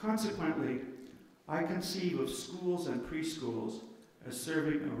 Consequently, I conceive of schools and preschools as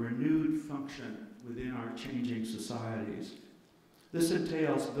serving a renewed function within our changing societies. This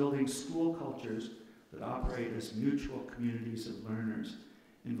entails building school cultures that operate as mutual communities of learners,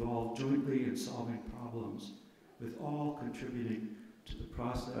 involved jointly in solving problems, with all contributing to the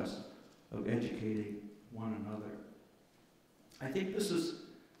process of educating one another. I think this is,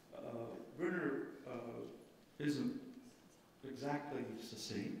 Bruner isn't exactly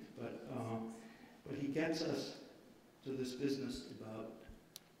succinct, but he gets us to this business about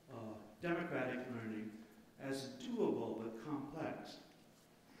democratic learning as doable but complex.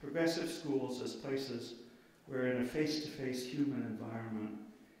 Progressive schools as places where in a face-to-face human environment,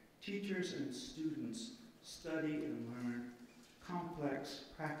 teachers and students study and learn complex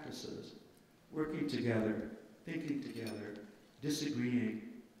practices, working together, thinking together, disagreeing,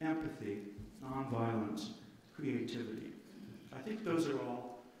 empathy, nonviolence, creativity. I think those are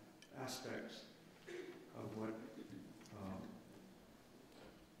all aspects of what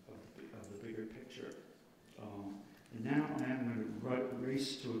of the bigger picture. And now I am going to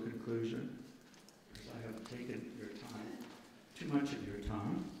race to a conclusion, because I have taken your time, too much of your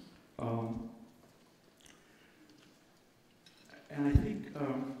time. And I think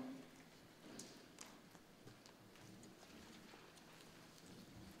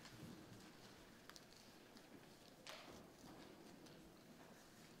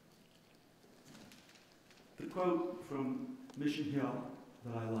the quote from Mission Hill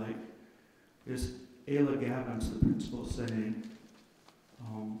that I like is Ayla Gavin's, the principal, saying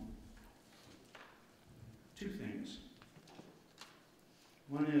two things.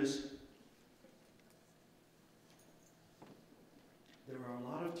 One is, there are a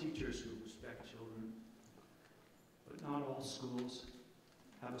lot of teachers who respect children, but not all schools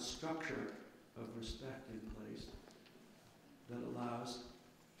have a structure of respect in place that allows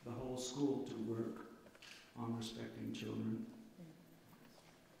the whole school to work on respecting children.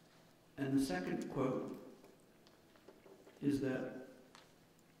 And the second quote is that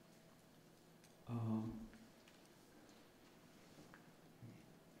I'm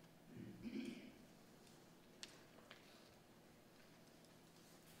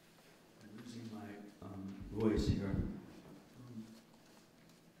losing my voice here.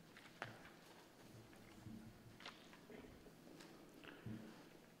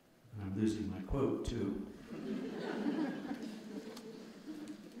 I'm losing my quote too.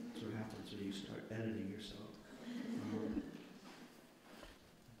 That's what happens when you start editing yourself.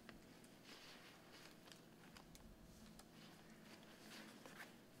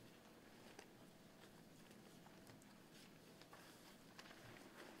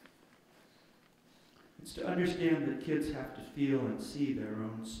 It's to understand that kids have to feel and see their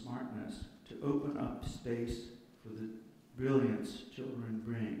own smartness, to open up space for the brilliance children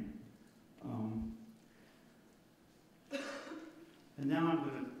bring. And now I'm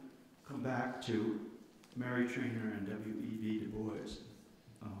going to come back to Mary Trainor and W.E.B. Du Bois.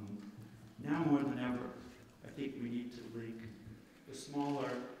 Now more than ever, I think we need to link the smaller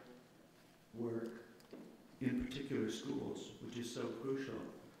work in particular schools, which is so crucial,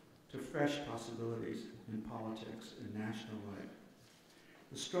 to fresh possibilities in politics and national life.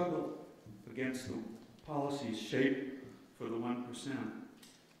 The struggle against the policies shaped for the 1%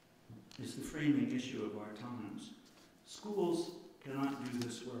 is the framing issue of our times. Schools cannot do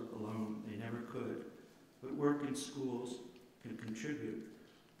this work alone. They never could. But work in schools can contribute.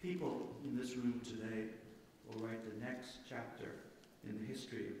 People in this room today will write the next chapter in the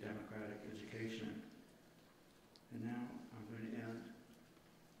history of democratic education. And now I'm going to end,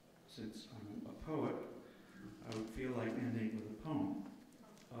 since I'm a poet, I would feel like ending with a poem.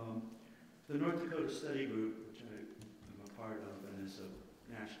 The North Dakota Study Group, which I am a part of and is a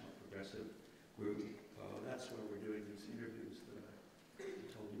national progressive group, that's where we're doing these interviews that I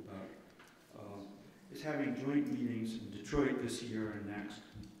told you about, is having joint meetings in Detroit this year and next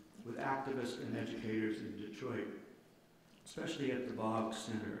with activists and educators in Detroit, especially at the Boggs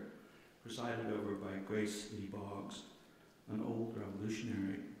Center, presided over by Grace Lee Boggs, an old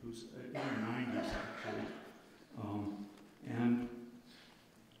revolutionary who's in her 90s actually, and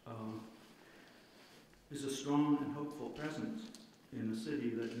is a strong and hopeful presence in a city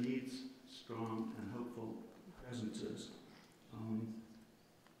that needs strong and hopeful presences.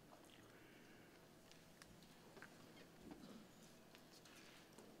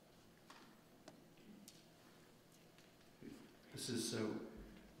 This is so,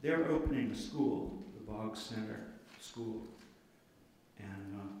 they're opening a school, the Boggs Center School,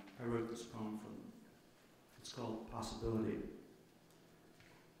 and I wrote this poem for them. It's called Possibility.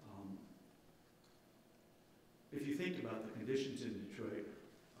 If you think about the conditions in Detroit,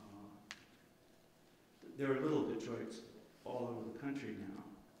 there are little Detroits all over the country now,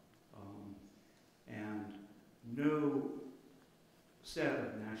 and no set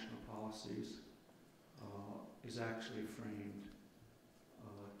of national policies is actually framed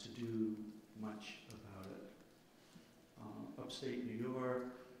to do much about it. Upstate New York,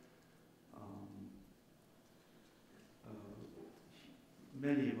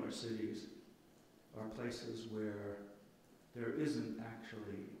 many of our cities are places where there isn't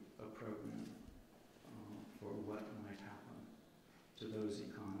actually a program for what might happen to those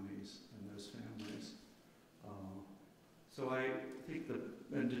economies and those families. So I think that,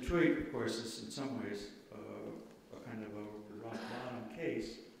 and Detroit, of course, is in some ways a kind of a rock bottom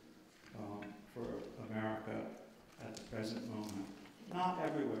case for America at the present moment. Not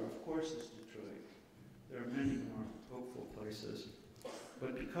everywhere, of course, is Detroit. There are many more hopeful places.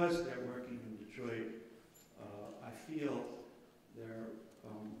 But because they're working in Detroit, I feel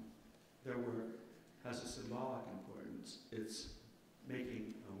their work has a symbolic importance. It's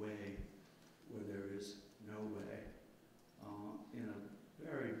making a way where there is no way, in a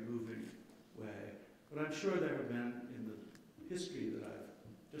very moving way. But I'm sure there have been, in the history that I've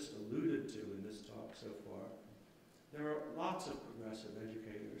just alluded to in this talk so far, there are lots of progressive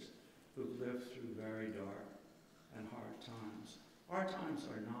educators who've lived through very dark and hard times. Our times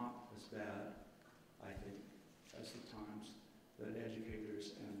are not as bad, I think, as the times that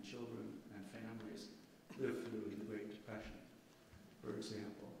educators and children and families lived through in the Great Depression, for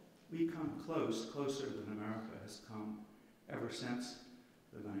example. We come closer than America has come ever since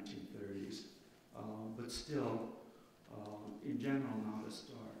the 1930s, but still, in general, not as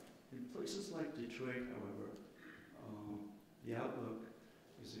dark. In places like Detroit, however, the outlook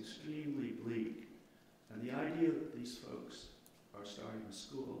is extremely bleak, and the idea that these folks are starting a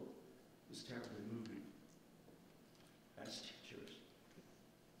school is terribly moving as teachers.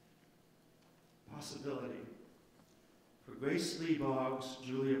 Possibility. For Grace Lee Boggs,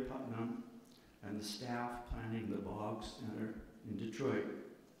 Julia Putnam, and the staff planning the Boggs Center in Detroit.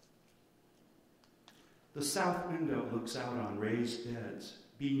 The south window looks out on raised beds,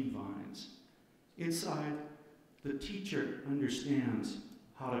 bean vines. Inside, the teacher understands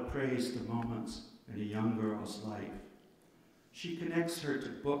how to praise the moments in a young girl's life. She connects her to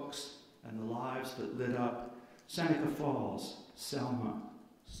books and the lives that lit up Seneca Falls, Selma,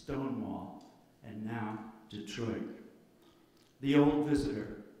 Stonewall, and now Detroit. The old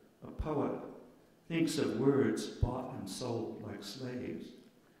visitor, a poet, thinks of words bought and sold like slaves.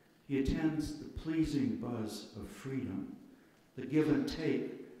 He attends the pleasing buzz of freedom, the give and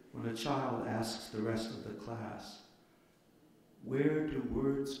take when a child asks the rest of the class, "Where do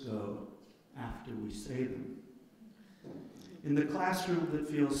words go after we say them?" In the classroom that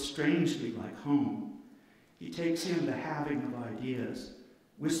feels strangely like home, he takes in the having of ideas,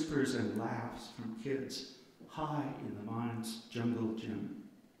 whispers and laughs from kids high in the mind's jungle gym.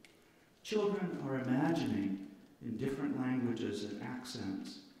 Children are imagining in different languages and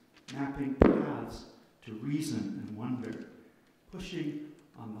accents, mapping paths to reason and wonder, pushing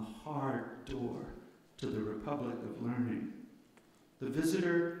on the hard door to the Republic of Learning. The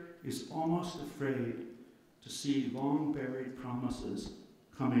visitor is almost afraid to see long-buried promises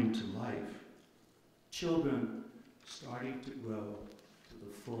coming to life, children starting to grow to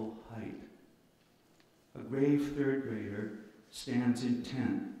the full height. A grave third grader stands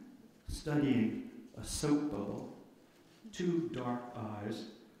intent, studying a soap bubble, two dark eyes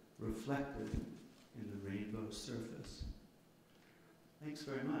reflected in the rainbow surface. Thanks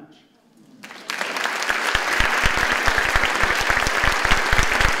very much.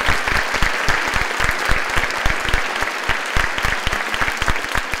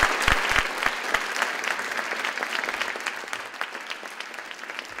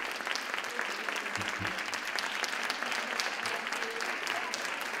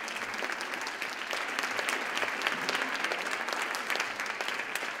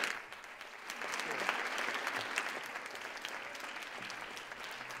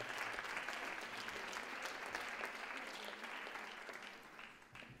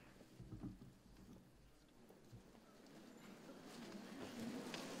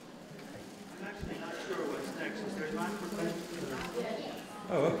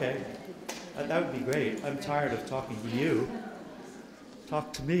 Oh, okay. That would be great. I'm tired of talking to you.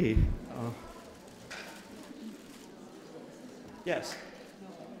 Talk to me. Yes.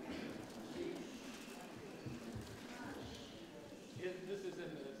 This is in the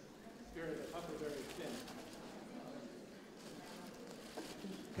spirit of Huckleberry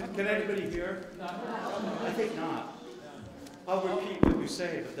Finn. Can anybody hear? I think not. I'll repeat what you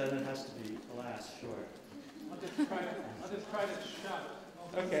say, but then it has to be, alas, short. I'll just try to shout.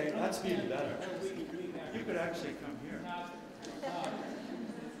 Okay, that's even better. You could actually come here.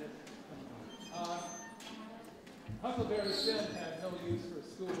 Huckleberry Finn had no use for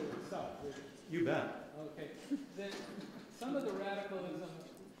school itself. You bet. Okay. Some of the radicalism,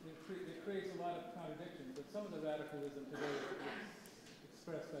 it creates a lot of contradictions, but some of the radicalism today is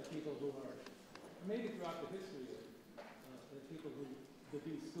expressed by people who are, maybe throughout the history of people who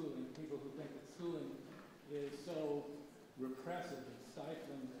defeat schooling, people who think that schooling is so repressive and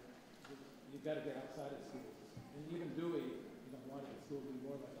stifling that you've got to get outside of schools. And even Dewey, wanted the school to be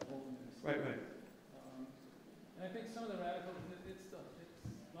more like a home. Right. And I think some of the radicals, it's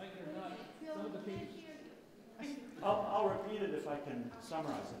like they're not, some of the people. I'll repeat it if I can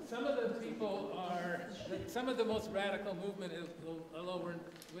summarize it. Some of the people are, some of the most radical movement is, although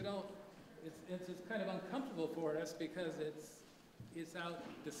we don't, it's kind of uncomfortable for us because it's out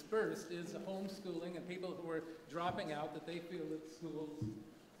dispersed, is homeschooling and people who are dropping out that they feel that schools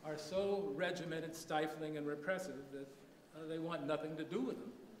are so regimented, stifling, and repressive that they want nothing to do with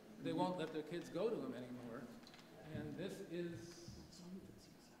them. They won't let their kids go to them anymore. And this is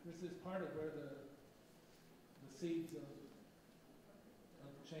part of where the seeds of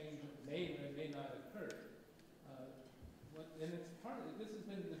change may or may not occur. And it's part of it. This has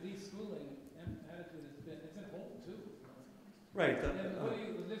been the de-schooling attitude. It's in home too. Right. And what do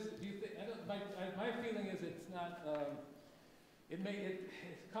you think? My feeling is it's not. It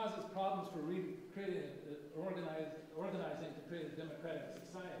causes problems for creating organizing to create a democratic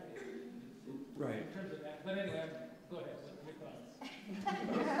society. Right. In terms of that. But anyway, go ahead. Your thoughts.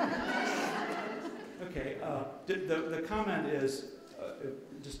 Okay. The comment is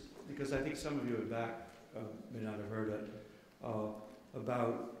just because I think some of you in back may not have heard it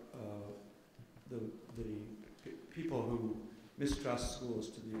about the people who mistrust schools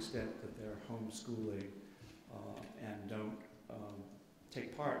to the extent that they're homeschooling and don't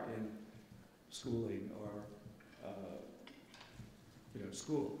take part in schooling or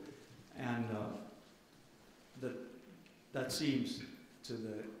school, and that seems to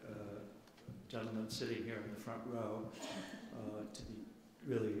the gentleman sitting here in the front row to be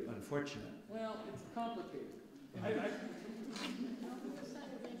really unfortunate. Well, it's complicated. I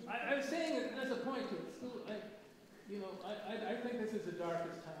was saying it as a point to it. School, I think this is the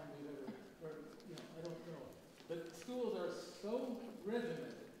darkest time we've ever, I don't know. But schools are so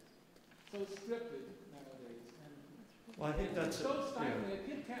regimented, so scripted nowadays. And well, I think that's so stifling. A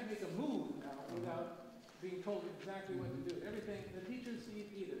kid can't make a move now without being told exactly what to do. Everything, the teachers see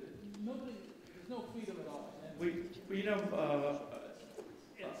either. There's no freedom at all.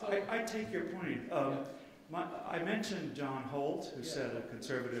 And I take your point. I mentioned John Holt, who said a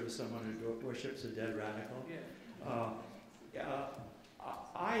conservative is someone who worships a dead radical.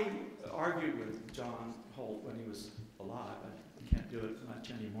 I argued with John Holt when he was alive. I can't do it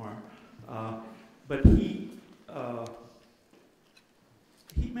much anymore. But he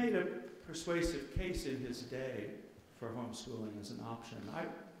made a persuasive case in his day for homeschooling as an option.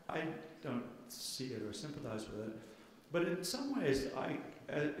 I don't see it or sympathize with it. But in some ways,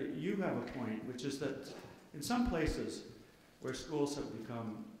 you have a point, which is that in some places where schools have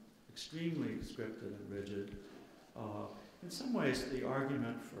become extremely scripted and rigid, in some ways the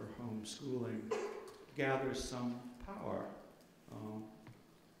argument for homeschooling gathers some power.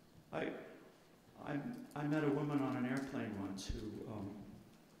 I met a woman on an airplane once who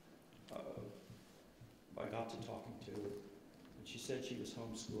I got to talking to, and she said she was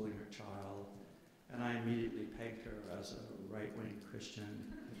homeschooling her child, and I immediately pegged her as a right-wing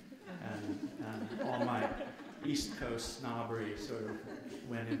Christian, and all my East Coast snobbery sort of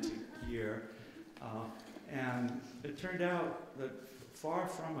went into gear. And it turned out that far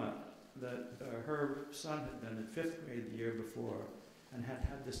from it, that her son had been in 5th grade the year before and had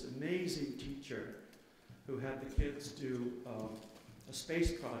had this amazing teacher who had the kids do a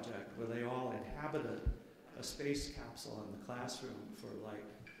space project where they all inhabited a space capsule in the classroom for like,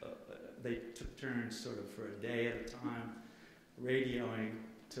 they took turns sort of for a day at a time, radioing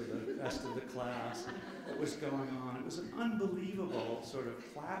to the rest of the class what was going on. It was an unbelievable sort of,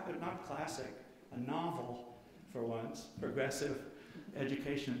 not classic, a novel for once, progressive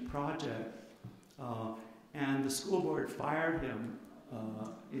education project. And the school board fired him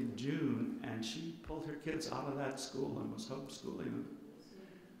in June, and she pulled her kids out of that school and was homeschooling them.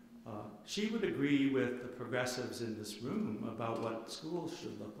 She would agree with the progressives in this room about what schools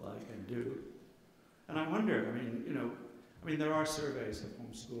should look like and do. And I wonder, I mean, there are surveys of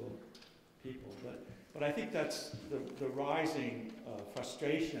homeschool people, but I think that's the rising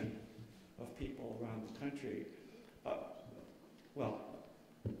frustration of people around the country.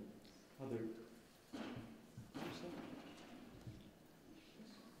 Other.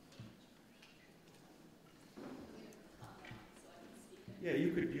 Yeah,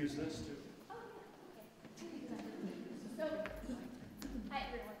 you could use this too. So, hi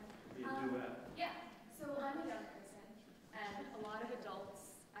everyone. Be a duet. Yeah, so I'm a young person, and a lot of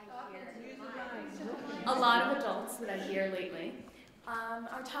adults that I hear lately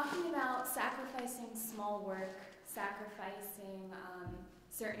are talking about sacrificing small work, sacrificing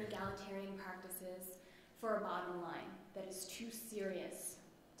certain egalitarian practices for a bottom line that is too serious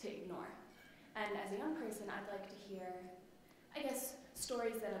to ignore. And as a young person, I'd like to hear, I guess,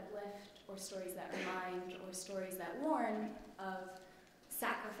 stories that uplift, or stories that remind, or stories that warn of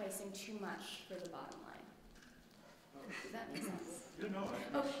sacrificing too much for the bottom line. Does that make sense? It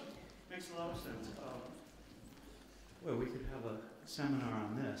makes a lot of sense. Well, we could have a seminar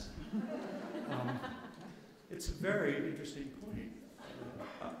on this. It's a very interesting point.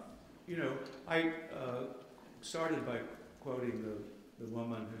 I started by quoting the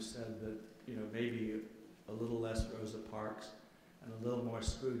woman who said that, maybe a little less Rosa Parks and a little more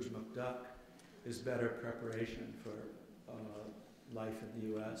Scrooge McDuck is better preparation for life in the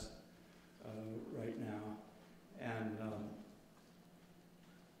U.S. Right now. And,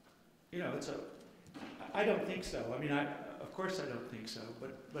 I don't think so. I mean, of course I don't think so,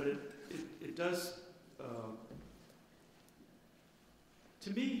 but it does, to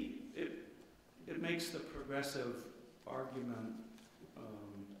me, it makes the progressive argument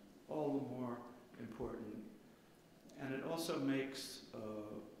all the more important. And it also makes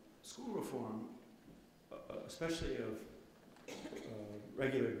school reform, especially of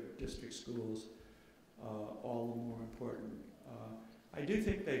regular district schools, all the more important. I do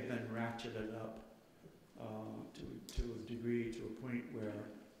think they've been ratcheted up to a degree, to a point where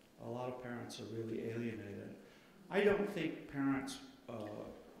a lot of parents are really alienated. I don't think parents,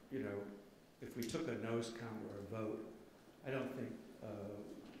 if we took a nose count or a vote, I don't think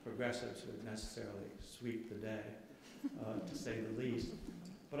progressives would necessarily sweep the day, to say the least.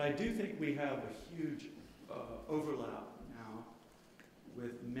 But I do think we have a huge overlap now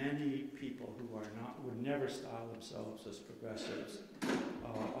with many people who would never style themselves as progressives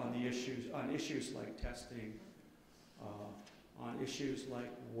on issues like testing, on issues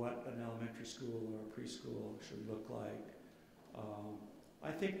like what an elementary school or a preschool should look like.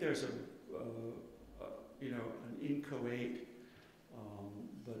 I think there's an inchoate,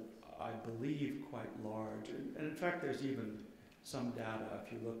 but I believe quite large, and in fact there's even some data,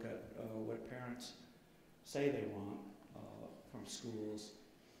 if you look at what parents say they want from schools.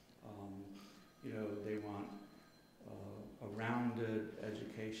 They want a rounded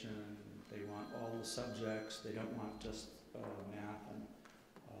education, they want all the subjects, they don't want just math and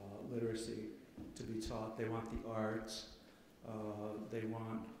literacy to be taught, they want the arts, they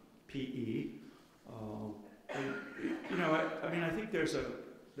want PE. I think there's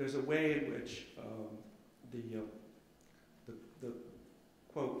a way in which the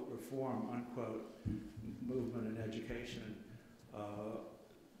quote reform unquote movement in education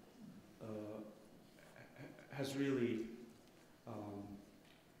has really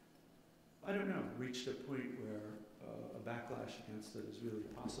reached a point where a backlash against it is really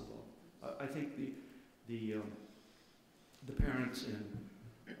possible. I think the parents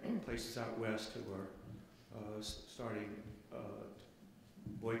in places out west who are starting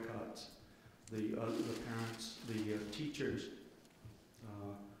boycotts, the parents, the teachers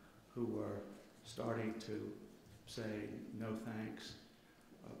who are starting to say no thanks,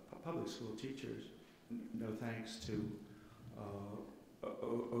 public school teachers, no thanks to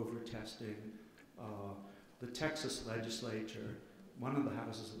over-testing. The Texas legislature, one of the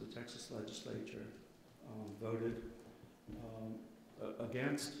houses of the Texas legislature voted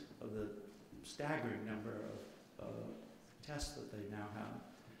against the staggering number of tests that they now have.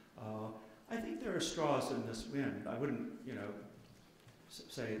 I think there are straws in this wind. I wouldn't,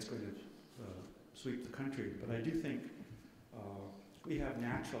 say it's going to sweep the country, but I do think we have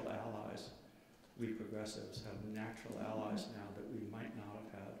natural allies. We progressives have natural allies now that we might not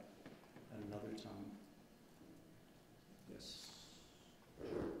have had at another time. Yes.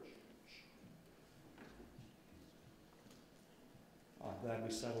 I'm glad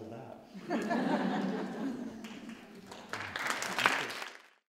we settled that.